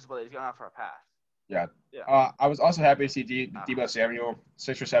 Very visible that he's going out for a pass. Yeah. I was also happy to see Deebo Samuel,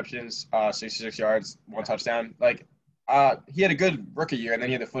 6 receptions, 66 yards, 1 touchdown. Like, he had a good rookie year, and then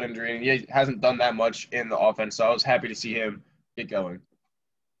he had the foot injury, and he hasn't done that much in the offense. So I was happy to see him get going.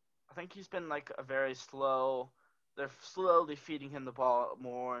 I think he's been like a very slow. They're slowly feeding him the ball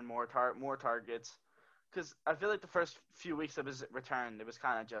more and more targets. Because I feel like the first few weeks of his return, it was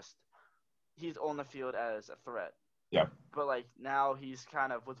kind of just he's on the field as a threat. Yeah. But like now he's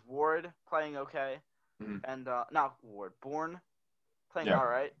kind of with Ward playing okay, and not Ward, Bourne playing all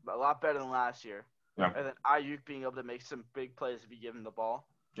right, but a lot better than last year. Yeah. And then Ayuk being able to make some big plays if you give him the ball.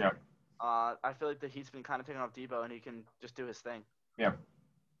 Yeah. I feel like the heat's been kind of taking off Deebo, and he can just do his thing. Yeah.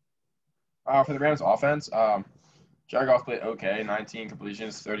 For the Rams offense, Jared Goff played okay. 19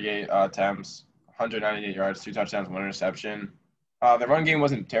 completions, 38 attempts, 198 yards, 2 touchdowns, 1 interception. The run game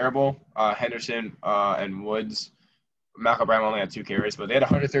wasn't terrible. Henderson and Woods, Malcolm Brown only had 2 carries, but they had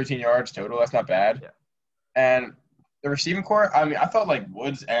 113 yards total. That's not bad. Yeah. And the receiving core, I mean, I felt like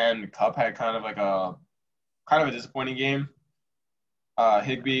Woods and Kupp had kind of a disappointing game.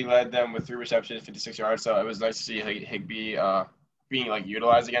 Higbee led them with 3 receptions, 56 yards. So it was nice to see Higbee being like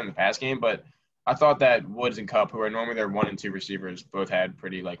utilized again in the pass game. But I thought that Woods and Kupp, who are normally their 1 and 2 receivers, both had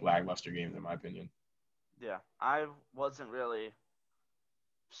pretty like lackluster games in my opinion. Yeah, I wasn't really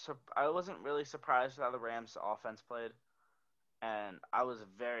surprised with how the Rams offense played, and I was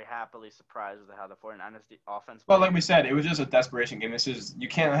very happily surprised with how the 49ers offense played. Well, like we said, it was just a desperation game. You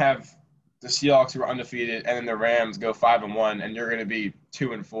can't have the Seahawks who are undefeated and then the Rams go 5-1, and you're going to be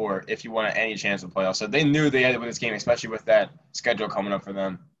 2-4 if you want any chance of playoffs. So they knew they had to win this game, especially with that schedule coming up for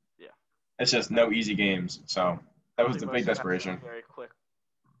them. Yeah, it's just no easy games. So that was the big desperation. Very quick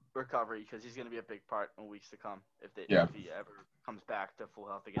recovery because he's going to be a big part in weeks to come if he ever comes back to full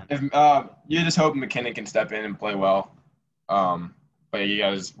health again. You just hope McKinnon can step in and play well. But you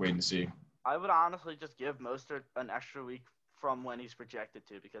guys wait and see. I would honestly just give Mostert an extra week from when he's projected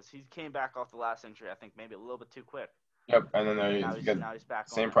to, because he came back off the last injury, I think maybe a little bit too quick. Yep, and then now he's back.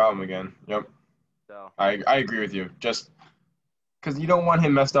 Same problem again. Yep. So I agree with you. Just because you don't want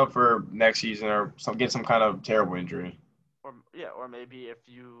him messed up for next season or get some kind of terrible injury. Or maybe if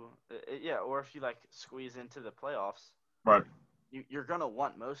you like squeeze into the playoffs, right? You're gonna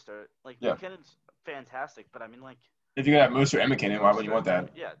want Mostert. Like yeah. McKinnon's fantastic, but I mean, like, If you could have Moser and McKinnon, why wouldn't you want that?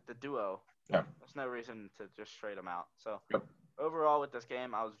 yeah, the duo. Yeah. There's no reason to just trade them out. So Yep. overall with this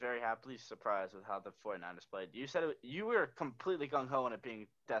game, I was very happily surprised with how the 49ers played. You said you were completely gung-ho on it being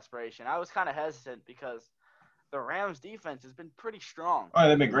desperation. I was kind of hesitant because the Rams defense has been pretty strong. Oh,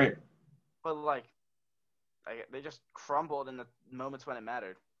 they've been great. But, like, they just crumbled in the moments when it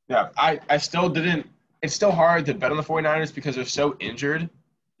mattered. Yeah, I still didn't – it's still hard to bet on the 49ers because they're so injured.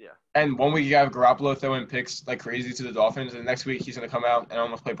 Yeah. And 1 week you have Garoppolo throwing picks like crazy to the Dolphins, and the next week he's going to come out and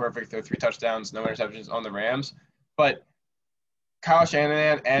almost play perfect, throw 3 touchdowns, no interceptions on the Rams. But Kyle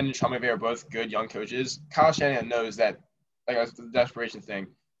Shanahan and Sean McVay are both good young coaches. Kyle Shanahan knows that, like, that's the desperation thing.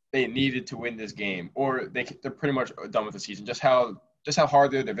 They needed to win this game, or they're pretty much done with the season. Just how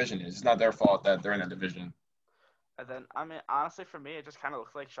hard their division is. It's not their fault that they're in that division. And then, I mean, honestly, for me, it just kind of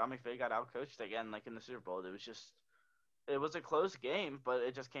looked like Sean McVay got outcoached again, like in the Super Bowl. It was a close game, but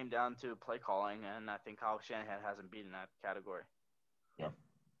it just came down to play calling, and I think Kyle Shanahan hasn't beaten that category. Yeah.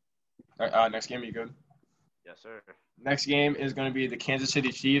 All right, next game, you good? Yes, sir. Next game is going to be the Kansas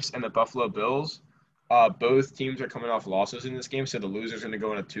City Chiefs and the Buffalo Bills. Both teams are coming off losses in this game, so the loser's going to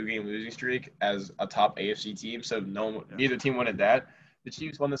go on a 2-game losing streak as a top AFC team. So neither team wanted that. The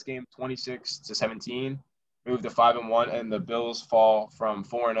Chiefs won this game 26-17, moved to 5-1, and the Bills fall from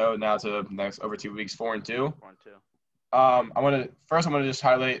 4-0 now to next over 2 weeks 4-2. 4-2. I'm gonna just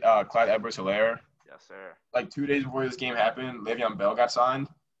highlight Clyde Edwards-Helaire. Yes, sir. Like 2 days before this game happened, Le'Veon Bell got signed.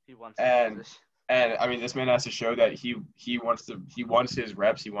 He wants And I mean, this man has to show that he wants his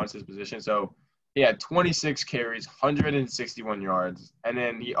reps, he wants his position. So he had 26 carries, 161 yards, and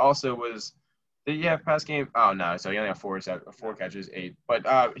then he also was. Did he have pass game? Oh no, so he only had four catches, 8.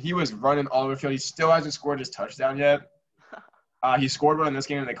 But he was running all over the field. He still hasn't scored his touchdown yet. He scored one in this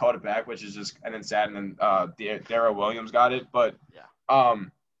game and they called it back, which is just and then sad. And then Darrell Williams got it, but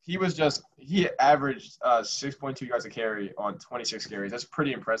he averaged 6.2 yards a carry on 26 carries. That's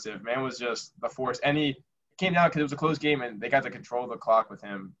pretty impressive. Man was just the force, and he came down because it was a close game and they got to control the clock with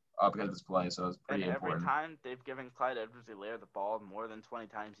him because of his play. So it's pretty important. Every time they've given Clyde Edwards-Helaire the ball more than 20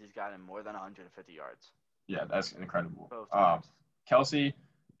 times, he's gotten more than 150 yards. Yeah, that's incredible. Both times.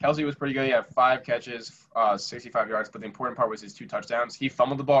 Kelce was pretty good. He had 5 catches, 65 yards, but the important part was his 2 touchdowns. He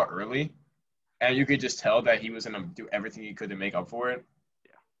fumbled the ball early, and you could just tell that he was going to do everything he could to make up for it.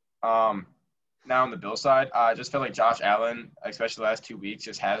 Yeah. Now on the Bill side, I just felt like Josh Allen, especially the last 2 weeks,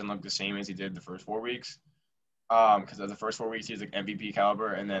 just hasn't looked the same as he did the first 4 weeks. Because of the first 4 weeks, he was like MVP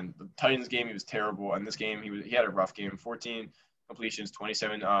caliber, and then the Titans game, he was terrible. And this game, he had a rough game. 14 completions,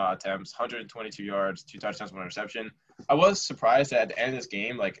 27 attempts, 122 yards, 2 touchdowns, 1 interception. I was surprised that at the end of this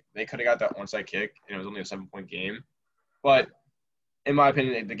game, like, they could have got that onside kick, and it was only a 7-point game. But in my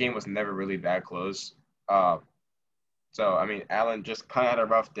opinion, the game was never really that close. So, I mean, Allen just kind of had a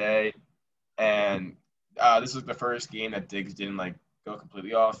rough day, and this was the first game that Diggs didn't, like, go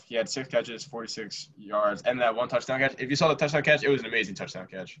completely off. He had 6 catches, 46 yards, and that 1 touchdown catch. If you saw the touchdown catch, it was an amazing touchdown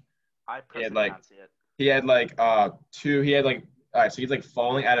catch. I personally did not see it. He had, like, all right, so he's, like,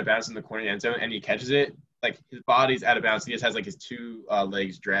 falling out of bounds in the corner of the end zone, and he catches it. Like, his body's out of bounds. He just has, like, his 2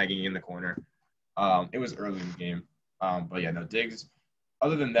 legs dragging in the corner. It was early in the game. But, yeah, no, Diggs,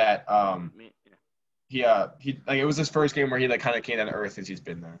 other than that, he like, it was his first game where he, like, kind of came down to earth since he's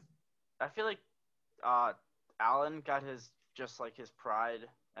been there. I feel like Allen got his pride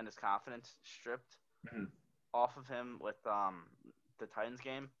and his confidence stripped off of him with the Titans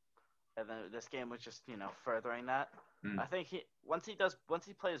game, and then this game was just furthering that. I think once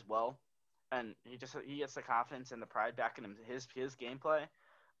he plays well, and he gets the confidence and the pride back in his gameplay,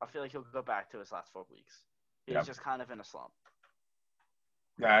 I feel like he'll go back to his last 4 weeks. He's just kind of in a slump.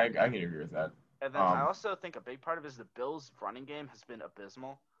 Yeah, I can agree with that. And then I also think a big part of it is the Bills' running game has been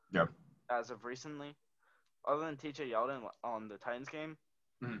abysmal. Yep. As of recently. Other than T.J. Yeldon on the Titans game,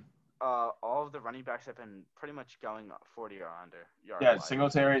 all of the running backs have been pretty much going 40 or under yards. Yeah,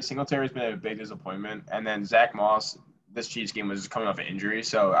 Singletary's been a big disappointment. And then Zach Moss, this Chiefs game was just coming off an injury.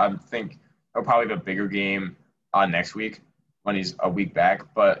 So I think he'll probably have a bigger game next week when he's a week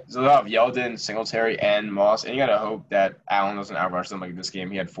back. But there's a lot of Yeldon, Singletary, and Moss. And you got to hope that Allen doesn't outrush them. Like this game,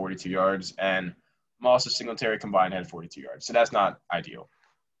 he had 42 yards. And Moss and Singletary combined had 42 yards. So that's not ideal.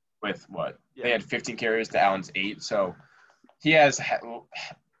 With what? Yeah. They had 15 carries to Allen's 8. So he has, half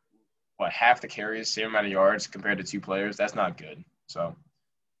the carries, same amount of yards compared to 2 players. That's not good. So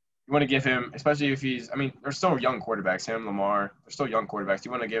you want to give him, especially if they're still young quarterbacks, him, Lamar, they're still young quarterbacks. You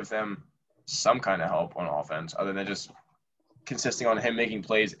want to give them some kind of help on offense other than just consisting on him making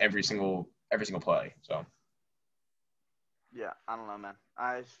plays every single play. So. Yeah, I don't know, man.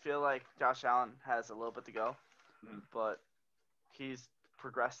 I feel like Josh Allen has a little bit to go, but he's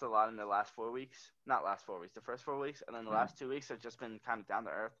progressed a lot in the last 4 weeks. Not last 4 weeks, the first 4 weeks, and then the last 2 weeks have just been kind of down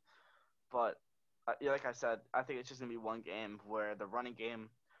to earth. But yeah, like I said, I think it's just gonna be one game where the running game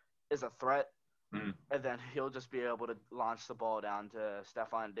is a threat, and then he'll just be able to launch the ball down to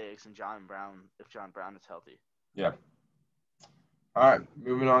Stephon Diggs and John Brown if John Brown is healthy. Yeah. All right,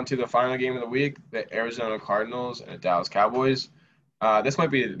 moving on to the final game of the week: the Arizona Cardinals and the Dallas Cowboys. This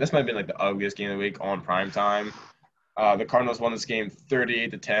might be like the ugliest game of the week on prime time. The Cardinals won this game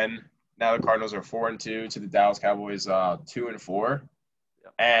 38-10. Now the Cardinals are 4-2 to the Dallas Cowboys 2-4.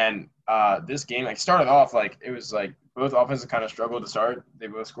 Yep. And this game started off like it was like both offenses kind of struggled to start. They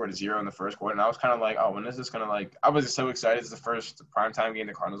both scored a 0 in the first quarter, and I was kind of like, oh, when is this gonna like? I was so excited. It's the first primetime game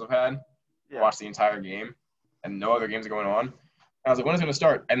the Cardinals have had. Yeah. Watched the entire game, and no other games are going on. And I was like, when is it going to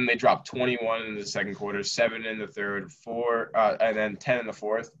start? And then they dropped 21 in the second quarter, 7 in the third, 4, and then 10 in the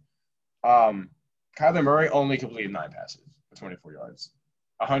fourth. Kyler Murray only completed 9 passes for 24 yards,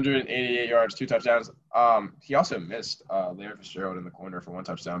 188 yards, 2 touchdowns. He also missed Larry Fitzgerald in the corner for 1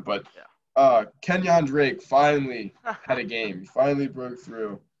 touchdown. But Kenyon Drake finally had a game. He finally broke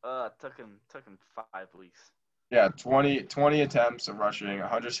through. Took him 5 weeks. Yeah, 20 attempts of rushing,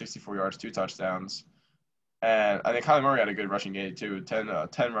 164 yards, 2 touchdowns. And I think Kyler Murray had a good rushing game too. 10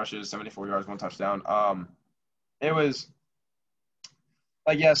 rushes, 74 yards, 1 touchdown. It was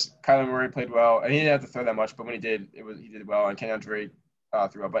like, yes, Kyler Murray played well, and he didn't have to throw that much, but when he did, he did well. And Kenyon Drake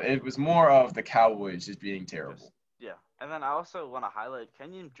threw well, but it was more of the Cowboys just being terrible. Yeah, and then I also want to highlight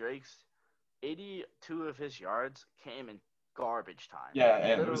Kenyon Drake's 82 of his yards came in garbage time. Yeah,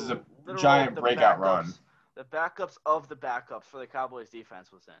 and it was a giant breakout run. The backups of the backups for the Cowboys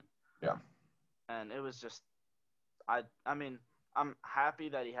defense was in. Yeah. And it was just, I mean, I'm happy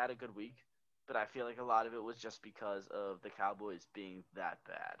that he had a good week, but I feel like a lot of it was just because of the Cowboys being that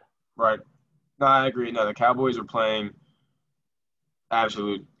bad. Right. No, I agree. No, the Cowboys are playing they're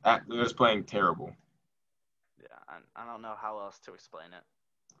just playing terrible. Yeah, I don't know how else to explain it.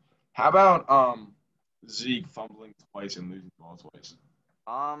 How about Zeke fumbling twice and losing the ball twice?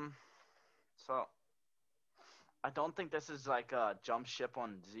 So I don't think this is like a jump ship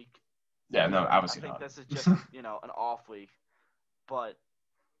on Zeke. Yeah, no, obviously not. I think not. this is just, an off week. But,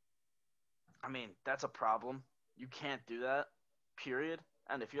 I mean, that's a problem. You can't do that, period.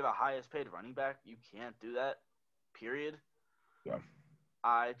 And if you're the highest paid running back, you can't do that, period. Yeah.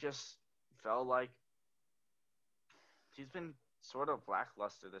 I just felt like he's been sort of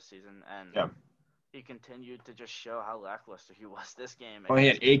lackluster this season, and he continued to just show how lackluster he was this game. Well, he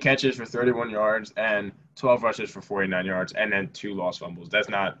had 8 catches for 31 yards and 12 rushes for 49 yards, and then 2 lost fumbles. That's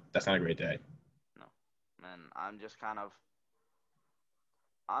not a great day. No, and I'm just kind of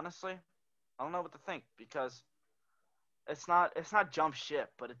honestly, I don't know what to think, because it's not jump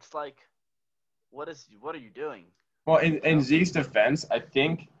ship, but it's like, what are you doing? Well, in Zeke's defense, I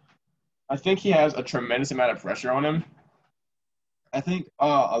think he has a tremendous amount of pressure on him. I think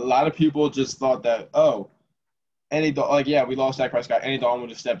a lot of people just thought that, we lost Dak Prescott. Andy Dalton will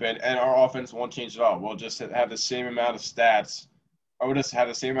just step in, and our offense won't change at all. We'll just have the same amount of stats, or we'll just have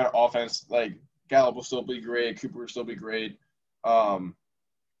the same amount of offense. Like, Gallup will still be great. Cooper will still be great. CeeDee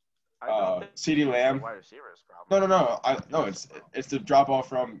Lamb. Wide receivers problem. No. It's the drop off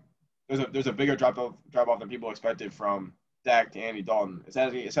from. There's a bigger drop off than people expected from Dak to Andy Dalton. It's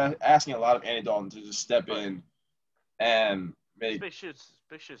asking a lot of Andy Dalton to just step in and make big shoes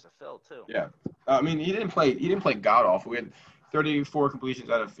to fill too. Yeah, I mean, he didn't play god awful. We had 34 completions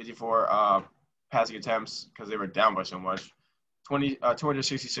out of 54 passing attempts because they were down by so much.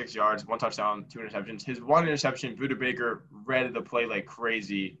 266 yards, 1 touchdown, 2 interceptions. His 1 interception, Budda Baker read the play like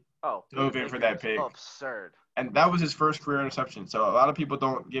crazy. Dove in for that pick. Absurd. And that was his first career interception. So a lot of people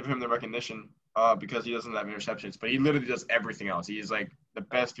don't give him the recognition because he doesn't have interceptions. But he literally does everything else. He's like the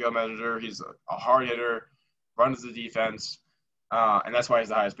best field manager. He's a hard hitter, runs the defense, and that's why he's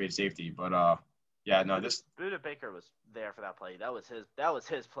the highest paid safety. But Budda Baker was there for that play. That was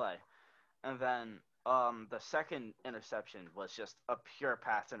his play. And then the second interception was just a pure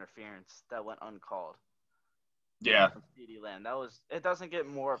pass interference that went uncalled. Yeah. From CeeDee Lamb. It doesn't get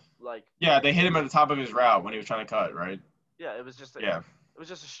more like. Yeah, they hit him at the top of his route when he was trying to cut, right? Yeah, it was just. It was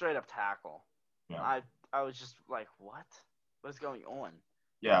just a straight up tackle. Yeah. I was just like, what? What is going on?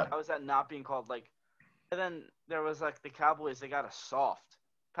 Yeah. How is that not being called? Like, and then there was like the Cowboys. They got a soft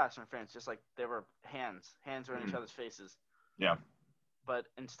pass interference, just like they were hands. Hands were in each other's faces. Yeah. But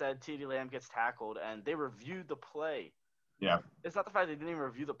instead, CeeDee Lamb gets tackled, and they reviewed the play. Yeah. It's not the fact they didn't even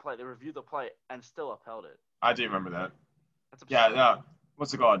review the play. They reviewed the play and still upheld it. I do remember that. That's absurd. Yeah, no.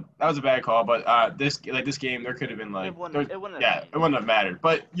 What's it called? That was a bad call, but this game, there could have been like. It wouldn't have mattered.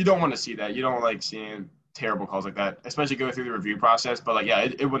 But you don't want to see that. You don't like seeing terrible calls like that, especially going through the review process. But like, yeah,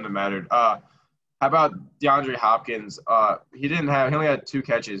 it wouldn't have mattered. How about DeAndre Hopkins? He only had 2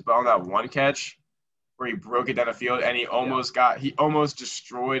 catches, but on that one catch where he broke it down the field and he almost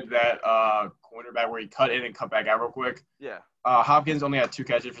destroyed that cornerback where he cut in and cut back out real quick. Yeah. Hopkins only had 2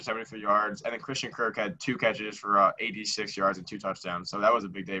 catches for 73 yards, and then Christian Kirk had 2 catches for 86 yards and 2 touchdowns. So that was a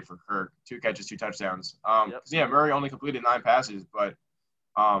big day for Kirk. 2 catches, 2 touchdowns. Yeah, Murray only completed 9 passes, but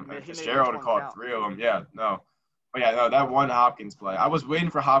Fitzgerald caught 3 of them. Yeah, no. But yeah, no, that one Hopkins play. I was waiting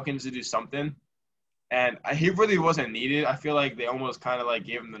for Hopkins to do something, and he really wasn't needed. I feel like they almost kind of like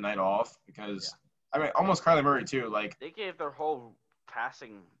gave him the night off because almost Kyler Murray too. Like they gave their whole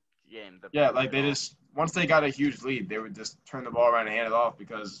passing game. They just once they got a huge lead, they would just turn the ball around and hand it off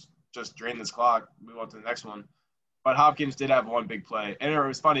because just drain this clock, move on to the next one. But Hopkins did have one big play, and it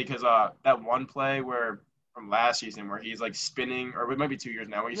was funny because that one play from last season where he's like spinning, or it might be 2 years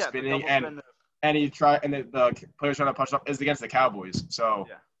now, where he's spinning and he the player's trying to punch up is against the Cowboys. So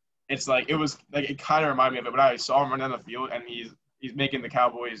it's like it kind of reminded me of it. But I saw him run down the field and he's beating the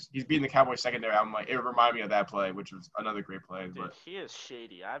Cowboys secondary. I'm like, it reminded me of that play, which was another great play. Dude, but he is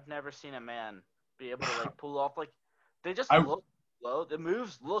shady. I've never seen a man be able to like pull off they just look slow. The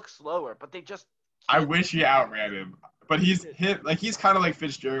moves look slower, but they just. I wish he outran him, but he's kind of like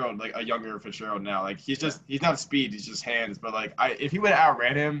Fitzgerald, like a younger Fitzgerald now. Like he's not speed, he's just hands. But like if he would have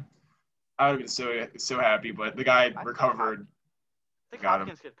outran him, I would have been so happy. But the guy recovered. I think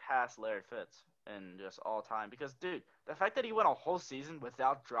Hopkins could pass Larry Fitz in just all time because, dude, the fact that he went a whole season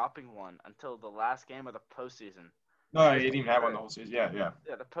without dropping one until the last game of the postseason. No, he didn't even have one the whole season. Yeah.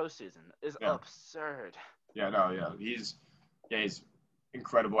 Yeah, the postseason is absurd. Yeah, no, yeah, he's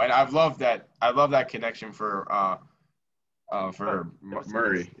incredible, and I love that connection for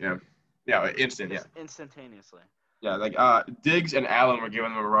Murray. Instant. Instantaneously. Yeah, like Diggs and Allen were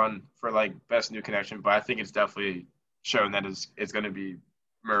giving him a run for like best new connection, but I think it's definitely shown that it's going to be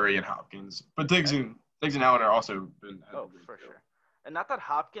Murray and Hopkins. But Diggs and Allen are also been. Oh, for sure. And not that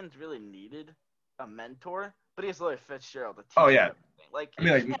Hopkins really needed a mentor, but he's like Fitzgerald. Oh yeah. Like I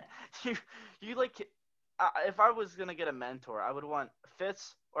mean, you like. If I was gonna get a mentor, I would want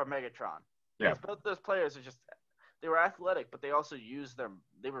Fitz or Megatron. Yeah. Both those players they were athletic, but they also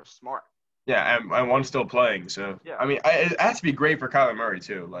they were smart. Yeah, and one's still playing. So yeah. I mean, it has to be great for Kyler Murray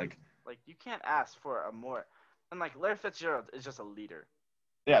too. Like you can't ask for a more. And like Larry Fitzgerald is just a leader.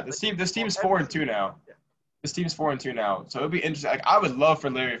 Yeah, this team's 4-2 now. Yeah. This team's 4-2 now, so it'd be interesting. Like I would love for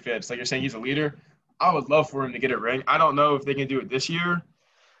Larry Fitz, like you're saying, he's a leader. I would love for him to get a ring. I don't know if they can do it this year,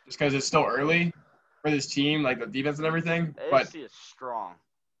 just because it's still early for this team, like the defense and everything. AFC is strong.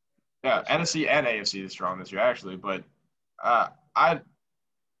 Yeah, NFC and AFC is strong this year, actually. But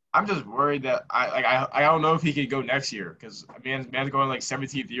I'm just worried that I don't know if he could go next year because man's going like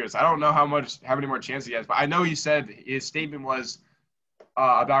 17th year. So I don't know how many more chances he has. But I know he said his statement was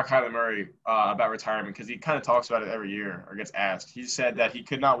about Kyler Murray about retirement because he kind of talks about it every year or gets asked. He said that he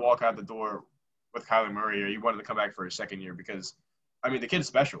could not walk out the door with Kyler Murray or he wanted to come back for his second year because, I mean, the kid's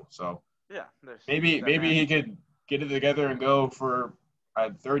special. So yeah, maybe he could get it together and go for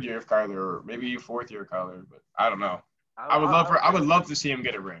a third year of Kyler or maybe fourth year of Kyler. But I don't know. I would love to see him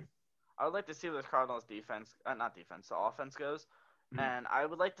get a ring. I would like to see where the Cardinals the offense goes. Mm-hmm. And I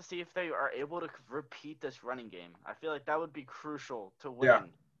would like to see if they are able to repeat this running game. I feel like that would be crucial to win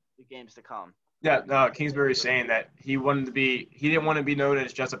the games to come. Yeah, Kingsbury is saying that he didn't want to be known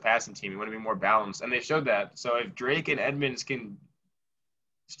as just a passing team. He wanted to be more balanced, and they showed that. So if Drake and Edmonds can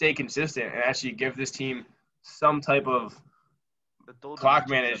stay consistent and actually give this team some type of clock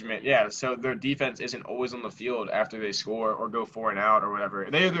management, so their defense isn't always on the field after they score or go 4 and out or whatever.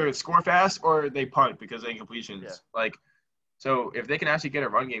 They either score fast or they punt because of incompletions. Yeah. So if they can actually get a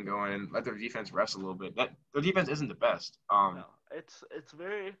run game going and let their defense rest a little bit, their defense isn't the best. No, it's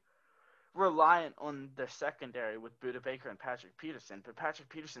very reliant on their secondary with Budda Baker and Patrick Peterson, but Patrick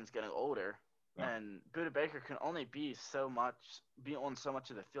Peterson's getting older, and Budda Baker can only be on so much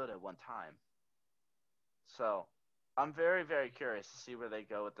of the field at one time. So I'm very, very curious to see where they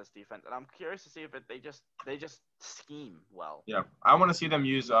go with this defense, and I'm curious to see if they just scheme well. Yeah, I want to see them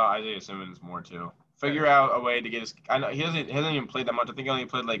use Isaiah Simmons more too. Figure out a way to get his. I know he hasn't even played that much. I think he only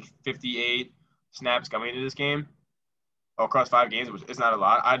played like 58 snaps coming into this game, across 5 games, which is not a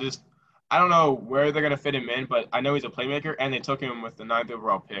lot. I don't know where they're gonna fit him in, but I know he's a playmaker, and they took him with the 9th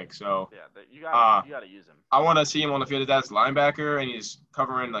overall pick. So yeah, you gotta use him. I want to see him on the field as linebacker, and he's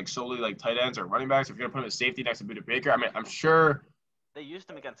covering like solely like tight ends or running backs. If you're gonna put him as safety next to Budda Baker, I mean, I'm sure they used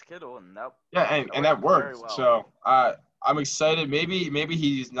him against Kittle, and that that worked. Well. So I'm excited. Maybe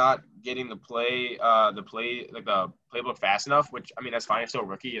he's not getting the playbook fast enough, which I mean that's fine. He's still a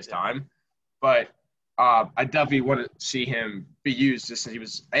rookie, his time, but I definitely want to see him be used just since he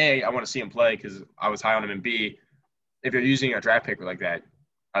was A, I want to see him play because I was high on him, and B, if you're using a draft pick like that,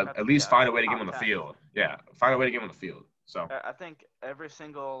 at least find a way to get him on the 10. field. Yeah, find a way to get him on the field. So I think every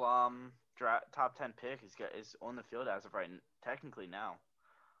single top 10 pick is on the field as of right technically now.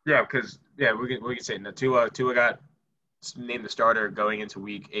 yeah, because we can say that Tua got named the starter going into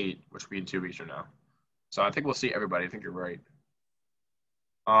week 8, which will be in 2 weeks from now. So I think we'll see everybody. I think you're right.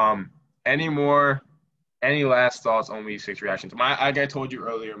 Any last thoughts on week 6 reactions? Like I told you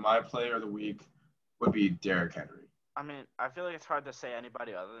earlier, my player of the week would be Derrick Henry. I mean, I feel like it's hard to say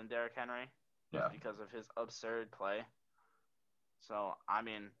anybody other than Derrick Henry. Yeah. Because of his absurd play. So, I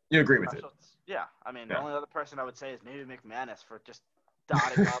mean. You agree with it? Yeah. I mean, yeah. The only other person I would say is maybe McManus for just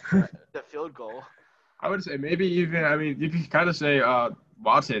dotting up the field goal. I would say maybe even, I mean, you could kind of say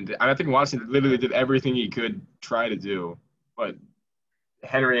Watson. I think Watson literally did everything he could try to do. But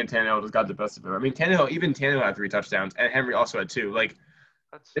Henry and Tannehill just got the best of him. I mean, Tannehill had 3 touchdowns, and Henry also had 2. Like,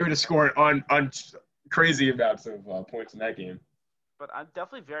 they were just scoring on crazy amounts of points in that game. But I'm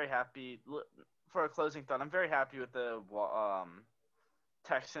definitely very happy for a closing thought. I'm very happy with the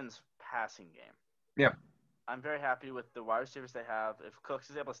Texans passing game. Yeah. I'm very happy with the wide receivers they have. If Cooks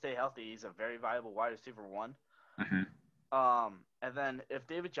is able to stay healthy, he's a very viable wide receiver 1. Mm-hmm. And then if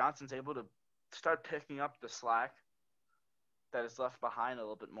David Johnson's able to start picking up the slack that is left behind a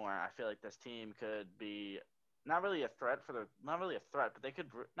little bit more, I feel like this team could be not really a threat, but they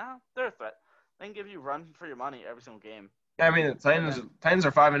could. No, they're a threat. They can give you run for your money every single game. Yeah, I mean, the Titans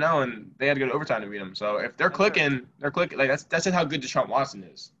are 5-0, and they had to go to overtime to beat them. So if they're clicking, they're clicking. Like that's just how good Deshaun Watson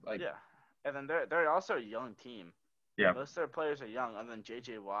is. Like yeah, and then they're also a young team. Yeah, most of their players are young, other than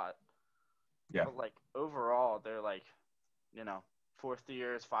J.J. Watt. Yeah, but like overall, they're like, 4th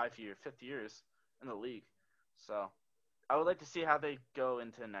years, 5 years, 5th years in the league. So I would like to see how they go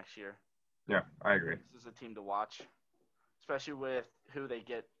into next year. Yeah, I agree. This is a team to watch, especially with who they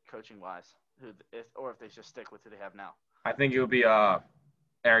get coaching wise, if they just stick with who they have now. I think it will be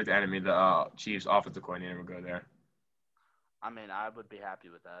Eric Bieniemy, the Chiefs offensive coordinator, will go there. I mean, I would be happy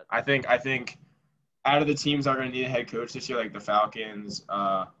with that. I think out of the teams that are going to need a head coach this year, like the Falcons,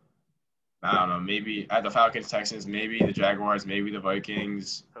 I don't know, maybe the Falcons, Texans, maybe the Jaguars, maybe the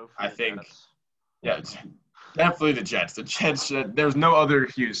Vikings. Hopefully I think, Jets. Yeah, definitely the Jets. The Jets, there's no other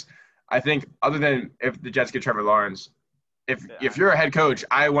excuse. I think other than if the Jets get Trevor Lawrence, if you're a head coach,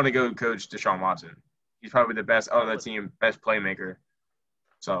 I want to go coach Deshaun Watson. He's probably the best on the team, best playmaker.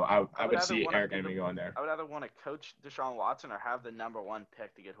 So I would see Eric Bieniemy going there. I would either want to coach Deshaun Watson or have the number 1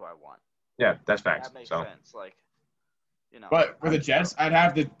 pick to get who I want. Yeah, that's facts. That makes sense. Like, But for the Jets, I'd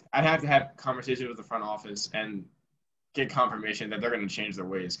have to have conversations with the front office and get confirmation that they're going to change their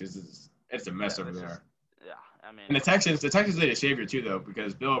ways because it's a mess over there. I mean. And the Texans need a savior too, though,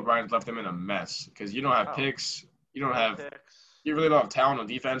 because Bill O'Brien's left them in a mess because you don't have picks, you really don't have talent on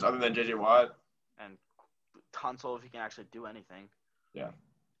defense other than J.J. Watt and Tunsil if he can actually do anything. Yeah.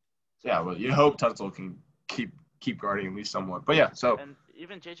 Yeah, well, you hope Tunsil can keep guarding at least somewhat. But, yeah, so. And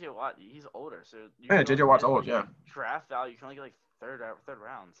even J.J. Watt, he's older. So J.J. Watt's old, yeah. Draft value, you can only get like third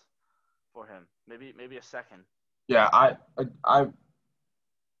rounds for him. Maybe a second. Yeah,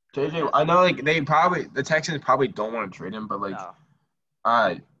 JJ, I know like the Texans probably don't want to trade him, but like,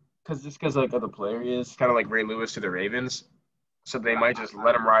 because like of the player he is, kind of like Ray Lewis to the Ravens, so they might just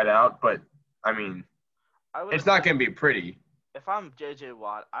let him ride out. But I mean, it's not going to be pretty. If I'm JJ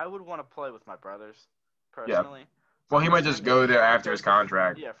Watt, I would want to play with my brothers personally. Yeah. Well, he might just go there after his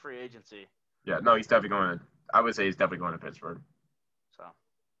contract. Yeah, free agency. Yeah, no, he's definitely going to. I would say he's definitely going to Pittsburgh. So.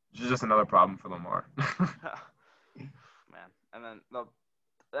 Which is just another problem for Lamar. Man, and then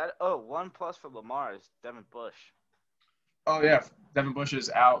one plus for Lamar is Devin Bush. Oh yeah, Devin Bush is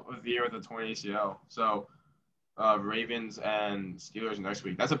out of the year with a torn ACL. So, Ravens and Steelers next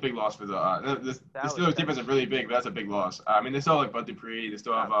week. That's a big loss for the Steelers defense is really big, but that's a big loss. I mean, they still have like Bud Dupree. They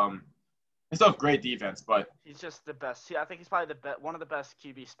still have great defense, but he's just the best. I think he's probably one of the best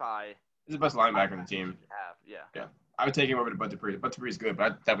QB spy. He's the best linebacker in the team. Yeah. I would take him over to Bud Dupree. Bud Dupree's good, but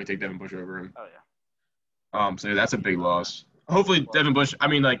I'd definitely take Devin Bush over him. Oh yeah. So that's a big loss. Hopefully Devin Bush. I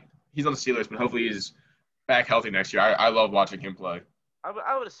mean, like he's on the Steelers, but hopefully he's back healthy next year. I love watching him play.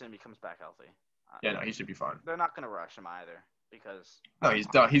 I would assume he comes back healthy. Yeah, no, he should be fine. They're not going to rush him either because. No, he's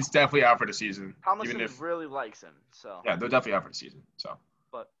done. He's definitely out for the season. Tomlinson really likes him, so. Yeah, they're definitely out for the season. So.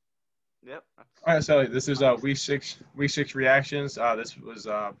 But. Yep. All right, so this is week six reactions. This was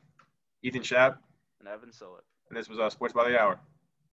Ethan Schapp and Evan Sillett. And this was Sports by the Hour.